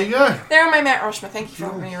you go. They're on my Mount Rushmore. Thank you for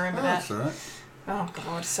helping me remember that. That's all right. Oh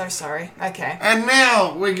God, so sorry. Okay. And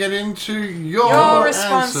now we get into Your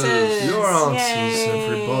responses. answers. Your answers, Yay.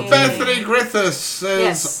 everybody. Bethany Griffiths says,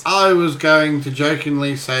 Yes. I was going to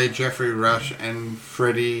jokingly say Jeffrey Rush and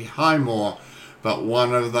Freddie Highmore, but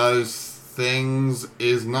one of those things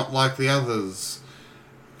is not like the others.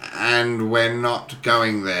 And we're not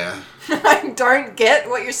going there. I don't get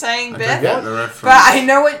what you're saying, I Beth. don't get the reference. But I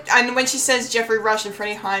know what. And when she says Jeffrey Rush and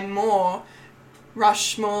Freddie Highmore,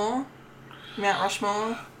 Mount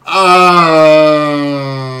Rushmore.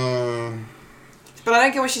 But I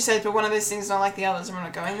don't get what she says. But one of those things is not like the others, and we're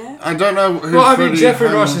not going there. I don't know who Well, I mean, Freddie Jeffrey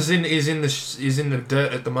Highmore- Rush is in the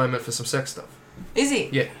dirt at the moment for some sex stuff. Is he?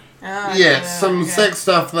 Yeah. Oh, Yeah, some okay. sex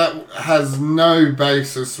stuff that has no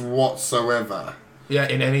basis whatsoever Yeah,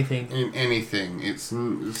 in anything. in anything. It's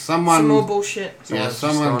someone... Some more bullshit. Yeah, Someone's just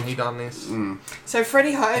someone... gone, he done this. So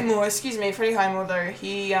Freddie Highmore, though,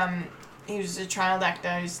 he was a child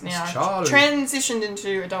actor who's now Charlie. transitioned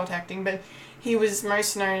into adult acting, but he was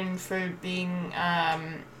most known for being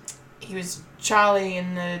he was Charlie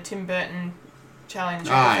in the Tim Burton Charlie and the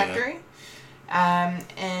Chocolate Factory.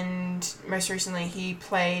 And most recently he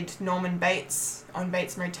played Norman Bates on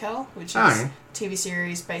Bates Motel, which is a TV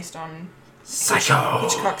series based on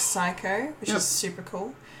Hitchcock's Psycho, which is super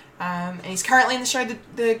cool. And he's currently in the show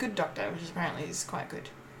The Good Doctor, which apparently is quite good.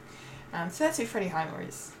 So that's who Freddie Highmore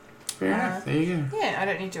is. Yeah, there you go. Yeah, I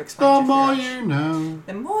don't need to explain. The more you know.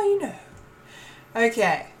 The more you know.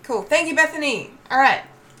 Okay, cool. Thank you, Bethany. All right.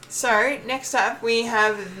 So next up we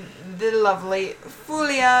have the lovely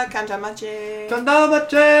Fulia Cantamache.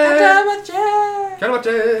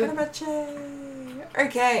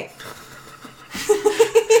 Okay.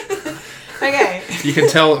 Okay. You can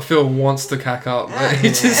tell that Phil wants to cack up. He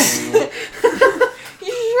just... You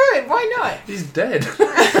should. Why not? He's dead.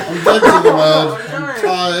 I'm dead to the world. I'm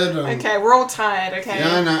tired. Okay, we're all tired. Okay.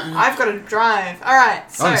 Yeah, I know. I've got to drive. All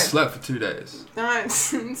right. So. I slept for 2 days. No,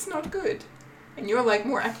 it's not good. And you're like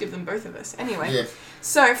more active than both of us. Anyway. Yeah.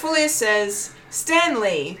 So Fulia says Stan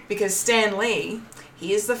Lee, because Stan Lee,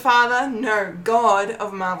 he is the father, no, God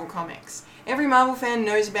of Marvel Comics. Every Marvel fan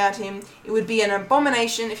knows about him. It would be an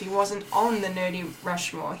abomination if he wasn't on the Nerdy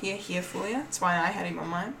Rushmore. Here, Fulia. That's why I had him on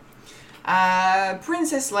mine.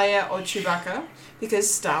 Princess Leia or Chewbacca,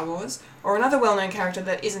 because Star Wars, or another well-known character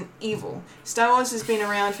that isn't evil. Star Wars has been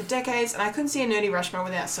around for decades, and I couldn't see a Nerdy Rushmore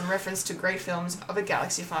without some reference to great films of a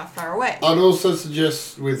galaxy far, far away. I'd also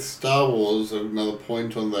suggest with Star Wars, another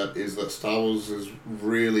point on that is that Star Wars has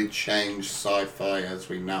really changed sci-fi as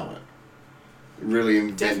we know it. It really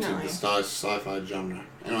invented Definitely. the sci-fi genre.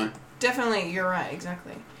 Anyway. Definitely, you're right,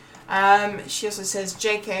 exactly. She also says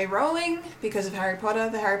J.K. Rowling, because of Harry Potter.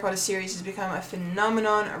 The Harry Potter series has become a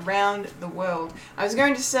phenomenon around the world. I was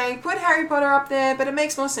going to say, put Harry Potter up there, but it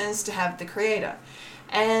makes more sense to have the creator.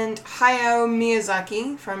 And Hayao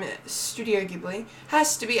Miyazaki, from Studio Ghibli,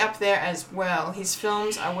 has to be up there as well. His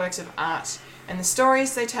films are works of art, and the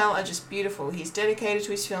stories they tell are just beautiful. He's dedicated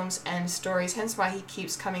to his films and stories, hence why he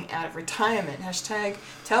keeps coming out of retirement. Hashtag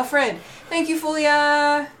tell Fred. Thank you,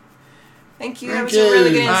 Fulia. Thank you. That was a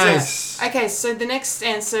really good answer. Nice. Okay, so the next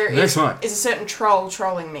answer Next is one. a certain troll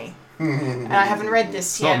trolling me. And I haven't read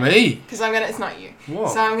this It's yet. not me. Because it's not you. Whoa.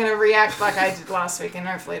 So I'm gonna react like I did last week, and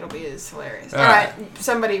hopefully it'll be as hilarious. All Alright,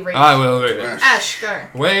 somebody read I it. will read it. Ash, go.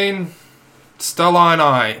 Wayne, Starline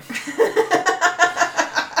Eye.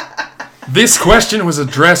 This question was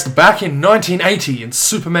addressed back in 1980 in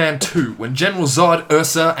Superman 2 when General Zod,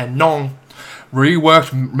 Ursa, and Nong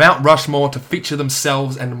reworked Mount Rushmore to feature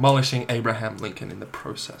themselves and demolishing Abraham Lincoln in the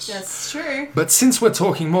process. That's true. But since we're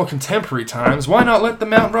talking more contemporary times, why not let the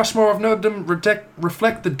Mount Rushmore of nerddom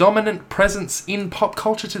reflect the dominant presence in pop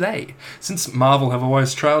culture today? Since Marvel have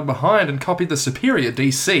always trailed behind and copied the superior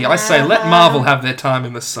DC, I say let Marvel have their time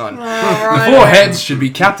in the sun. The four heads should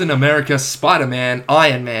be Captain America, Spider-Man,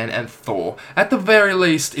 Iron Man, and Thor. At the very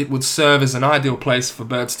least, it would serve as an ideal place for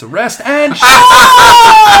birds to rest and...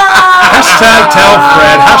 Hashtag tell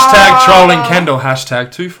Fred, hashtag trolling Kendall,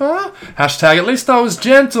 hashtag too far, hashtag at least I was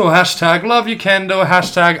gentle, hashtag love you Kendall,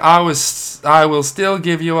 hashtag I will still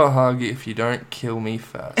give you a hug if you don't kill me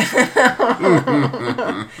first.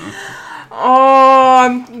 Oh,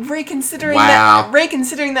 I'm reconsidering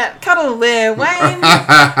that cuddle there, Wayne.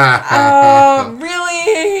 Oh,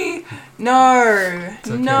 really? No.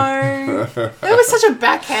 No. That was such a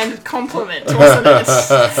backhanded compliment, wasn't it?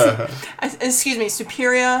 Excuse me,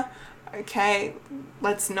 superior. Okay,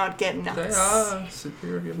 let's not get nuts. They are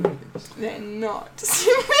superior movies. They're not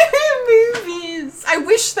superior movies. I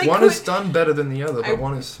wish they One could. is done better than the other,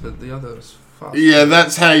 but the other is fast. Yeah,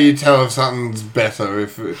 that's how you tell if something's better.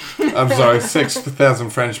 I'm sorry, 6,000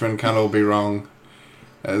 Frenchmen can't all be wrong,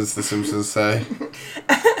 as the Simpsons say.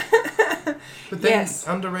 But then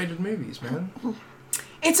underrated movies, man.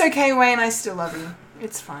 It's okay, Wayne. I still love you.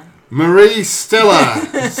 It's fine. Marie Stella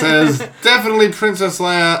says, definitely Princess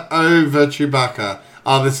Leia over Chewbacca.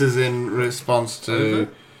 Oh, this is in response to...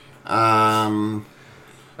 Are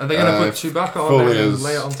they going to put Chewbacca on there and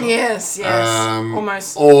Leia on top? Yes,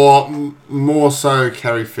 almost. Or more so,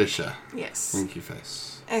 Carrie Fisher. Yes. Winky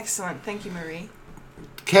face. Excellent. Thank you, Marie.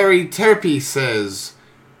 Kerry Terpy says,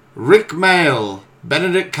 Rick Mail,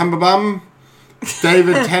 Benedict Cumberbatch,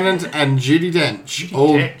 David Tennant, and Judi Dench.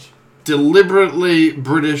 All deliberately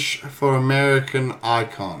British for American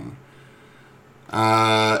icon.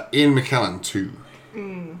 Ian McKellen too.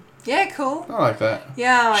 Yeah, cool. I like that.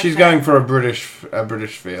 Yeah, I like she's that. going for a British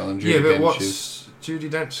feel, and Judi but Dench what's Judi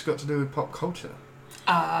Dench got to do with pop culture?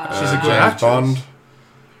 She's a good James actress. Bond,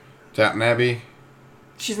 Downton Abbey.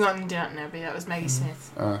 She's not in Downton Abbey. That was Maggie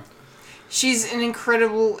Smith. She's an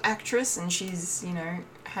incredible actress, and she's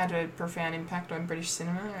had a profound impact on British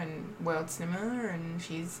cinema and world cinema, and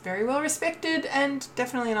she's very well respected and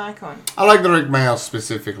definitely an icon. I like the Rick Mail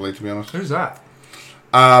specifically, to be honest. Who's that?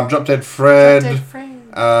 Drop Dead Fred. Drop Dead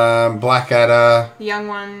Fred. Blackadder. Young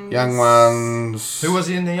Ones. Young Ones. Who was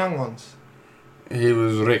he in the Young Ones? He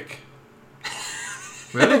was Rick.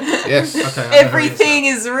 Really? Yes. Okay. Everything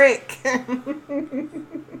is Rick.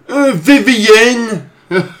 Vivian. Vivian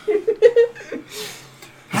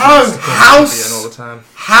all House. the time.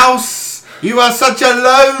 House. You are such a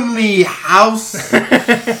lonely house.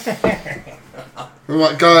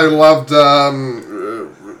 What guy loved Oh,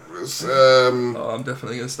 I'm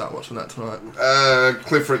definitely gonna start watching that tonight.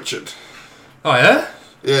 Cliff Richard. Oh yeah.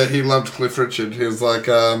 Yeah, he loved Cliff Richard. He was like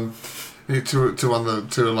to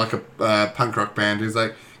like a punk rock band. He's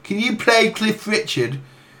like, "Can you play Cliff Richard?"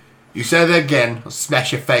 You say that again, I'll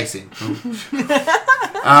smash your face in.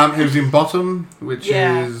 He was in Bottom, which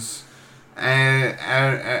is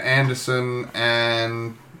Anderson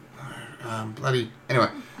and anyway.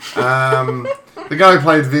 The guy who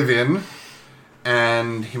played Vivian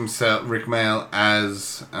and himself, Rick Mail,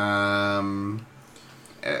 as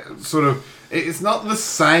sort of. It's not the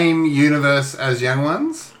same universe as Young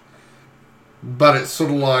Ones, but it's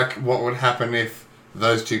sort of like what would happen if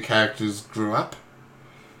those two characters grew up,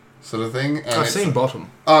 sort of thing. And I've seen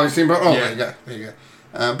Bottom. Oh, you've seen Bottom? Oh, Yeah. there you go.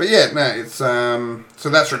 But yeah, no, it's so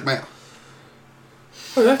that's Rick Mail.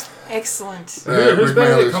 Okay. Excellent. Who's Rick Mail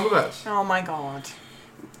Benedict is- Oh Cumberbatch? my god.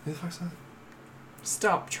 Who the fuck's that?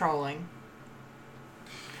 Stop trolling.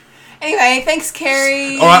 Anyway, thanks,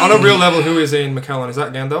 Carrie. All right, on a real level, who is Ian McKellen? Is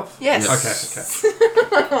that Gandalf? Yes.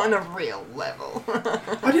 Okay. On a real level.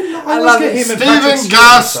 I didn't know. I love it. Stephen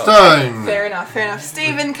Garstone. Fair enough.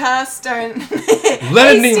 Stephen Carstone.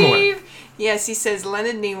 Leonard Hey, Nimoy. Steve. Yes, he says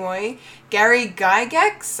Leonard Nimoy. Gary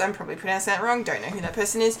Gygax. I'm probably pronouncing that wrong. Don't know who that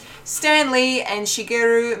person is. Stan Lee and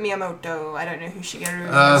Shigeru Miyamoto. I don't know who Shigeru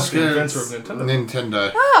Miyamoto the is. inventor of Nintendo.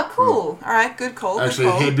 Nintendo. Oh, cool. All right, good call. Good Actually,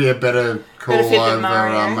 call. he'd be a better call Better fit over than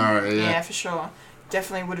Mario. Mario. Yeah, for sure.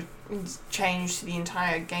 Definitely would have changed the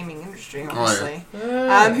entire gaming industry, Oh, obviously.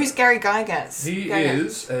 yeah. Who's Gary Gygax? He Gygax.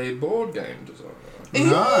 is a board game designer.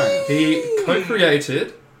 Nice. He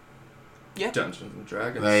co-created Yep. Dungeons and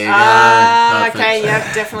Dragons. There you go. Perfect. Okay,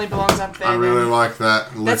 yep, definitely belongs up there. I really then. like that.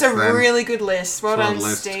 That's list a then. really good list. Well Solid done,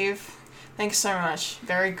 list. Steve. Thanks so much.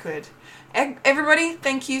 Very good. Everybody,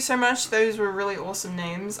 thank you so much. Those were really awesome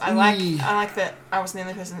names. I like that I wasn't the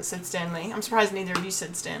only person that said Stanley. I'm surprised neither of you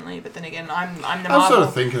said Stanley, but then again, I'm the I was Marvel. sort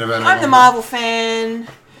of thinking about it. I'm the Marvel fan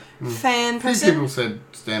A few person. people said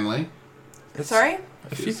Stanley. Sorry?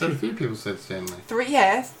 A few people said Stanley.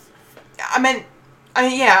 Yeah. I mean,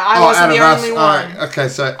 I wasn't the only one. Okay,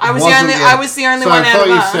 so I was wasn't I was the only so one I out thought of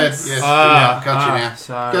you us. said yes. Yeah, got you now.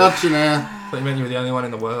 Sorry. Got you now. I thought you meant you were the only one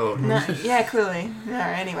in the world. No, yeah, clearly. No,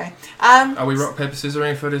 anyway. Are we rock, paper,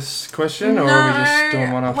 scissoring for this question, or are we just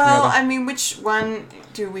doing one after well, another? I mean, which one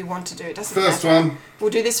do we want to do? It doesn't First matter. one.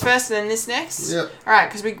 We'll do this first and then this next? Yep. Alright,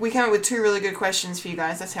 because we came up with two really good questions for you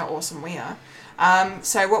guys. That's how awesome we are.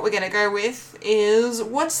 So what we're going to go with is,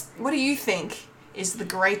 what do you think is the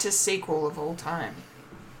greatest sequel of all time?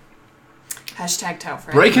 Hashtag tell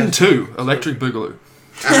friends. Breaking 2, Electric Boogaloo.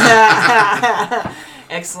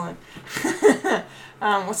 Excellent.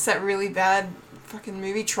 What's that really bad fucking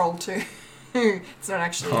movie? Troll 2. It's not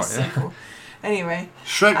actually a sequel. Anyway.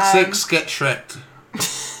 Shrek 6, get Shreked.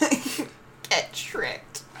 Get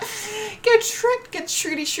Shreked. Get Shreked. Get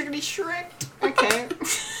Shrekedy Shreked. Okay.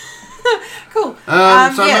 Cool.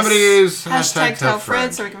 So remember to use hashtag tell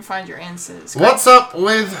Fred so we can find your answers. What's up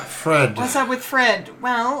with Fred? What's up with Fred?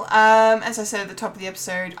 Well, as I said at the top of the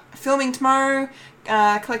episode, filming tomorrow.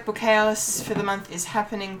 Collectible Chaos for the month is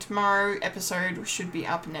happening tomorrow. Episode should be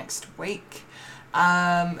up next week.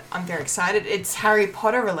 I'm very excited. It's Harry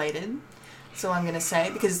Potter related. That's all I'm going to say,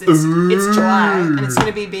 because it's July and it's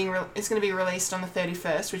going to be it's going to be released on the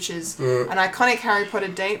 31st, which is an iconic Harry Potter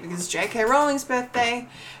date because it's J.K. Rowling's birthday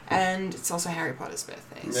and it's also Harry Potter's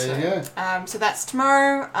birthday. There you go. So that's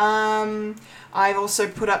tomorrow. I've also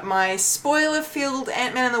put up my spoiler-filled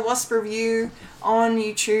Ant-Man and the Wasp review on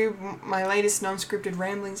YouTube, my latest non-scripted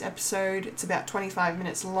ramblings episode. It's about 25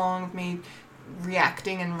 minutes long of me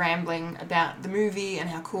reacting and rambling about the movie and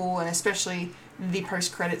how cool, and especially the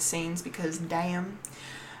post-credit scenes, because damn.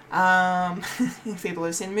 If people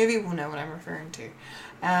who've seen the movie will know what I'm referring to.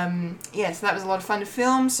 So that was a lot of fun to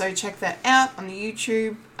film, so check that out on the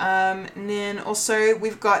YouTube. And then also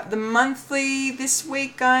we've got the monthly this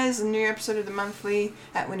week, guys. A new episode of the monthly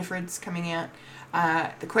at Winifred's coming out.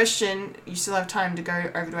 The question, you still have time to go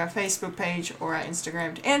over to our Facebook page or our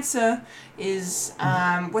Instagram to answer, is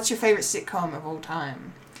what's your favourite sitcom of all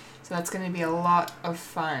time? So that's going to be a lot of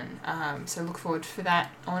fun. So look forward for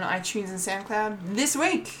that on iTunes and SoundCloud this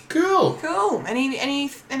week. Cool. Any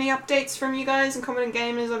updates from you guys and Competent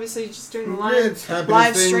Gamers? Obviously, just doing the It's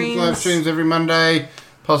live streams. Live streams every Monday,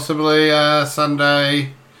 possibly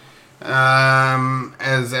Sunday,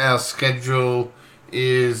 as our schedule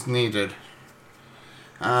is needed.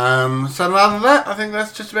 So rather than that, I think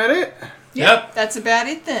that's just about it. Yep. That's about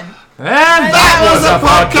it then. And that was a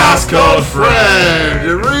podcast called Fred.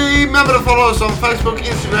 Remember to follow us on Facebook,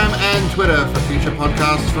 Instagram, and Twitter for future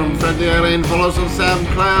podcasts from Fred the Alien. Follow us on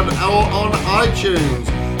SoundCloud or on iTunes.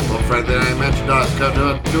 For Fred the Alien merchandise, go to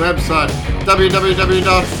our website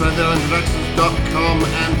www.fredthealienproductions.com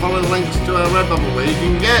and follow the links to our Redbubble where you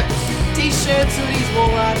can get T-shirts, hoodies,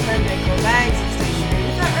 wall art, home decor, bags, and stationery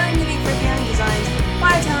with our own unique Fred the Alien designs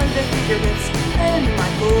by talented Griffiths and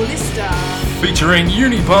Michael Lister. Featuring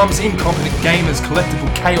Unibombs, Incompetent Gamers,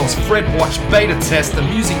 Collectible Chaos, Fred Watch, Beta Test,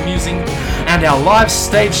 Amusing Musing, and our live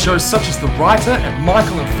stage shows such as The Writer and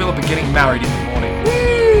Michael and Philip are getting married in the morning.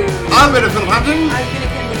 I've been a Philip Hampton. I've been a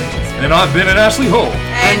Kendall Richardson. And I've been an Ashley Hall.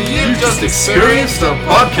 And you just experienced a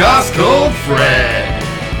podcast called Fred.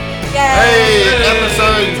 Yay! Hey,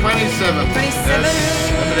 episode 27. 27. Yes.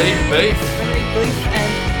 Remember to eat beef. Remember to eat beef and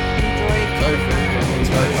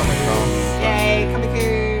enjoy Comic-Con. Yay,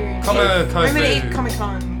 Comic-Con. Remember to eat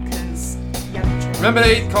Comic-Con, because Remember to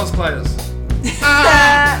eat cosplayers.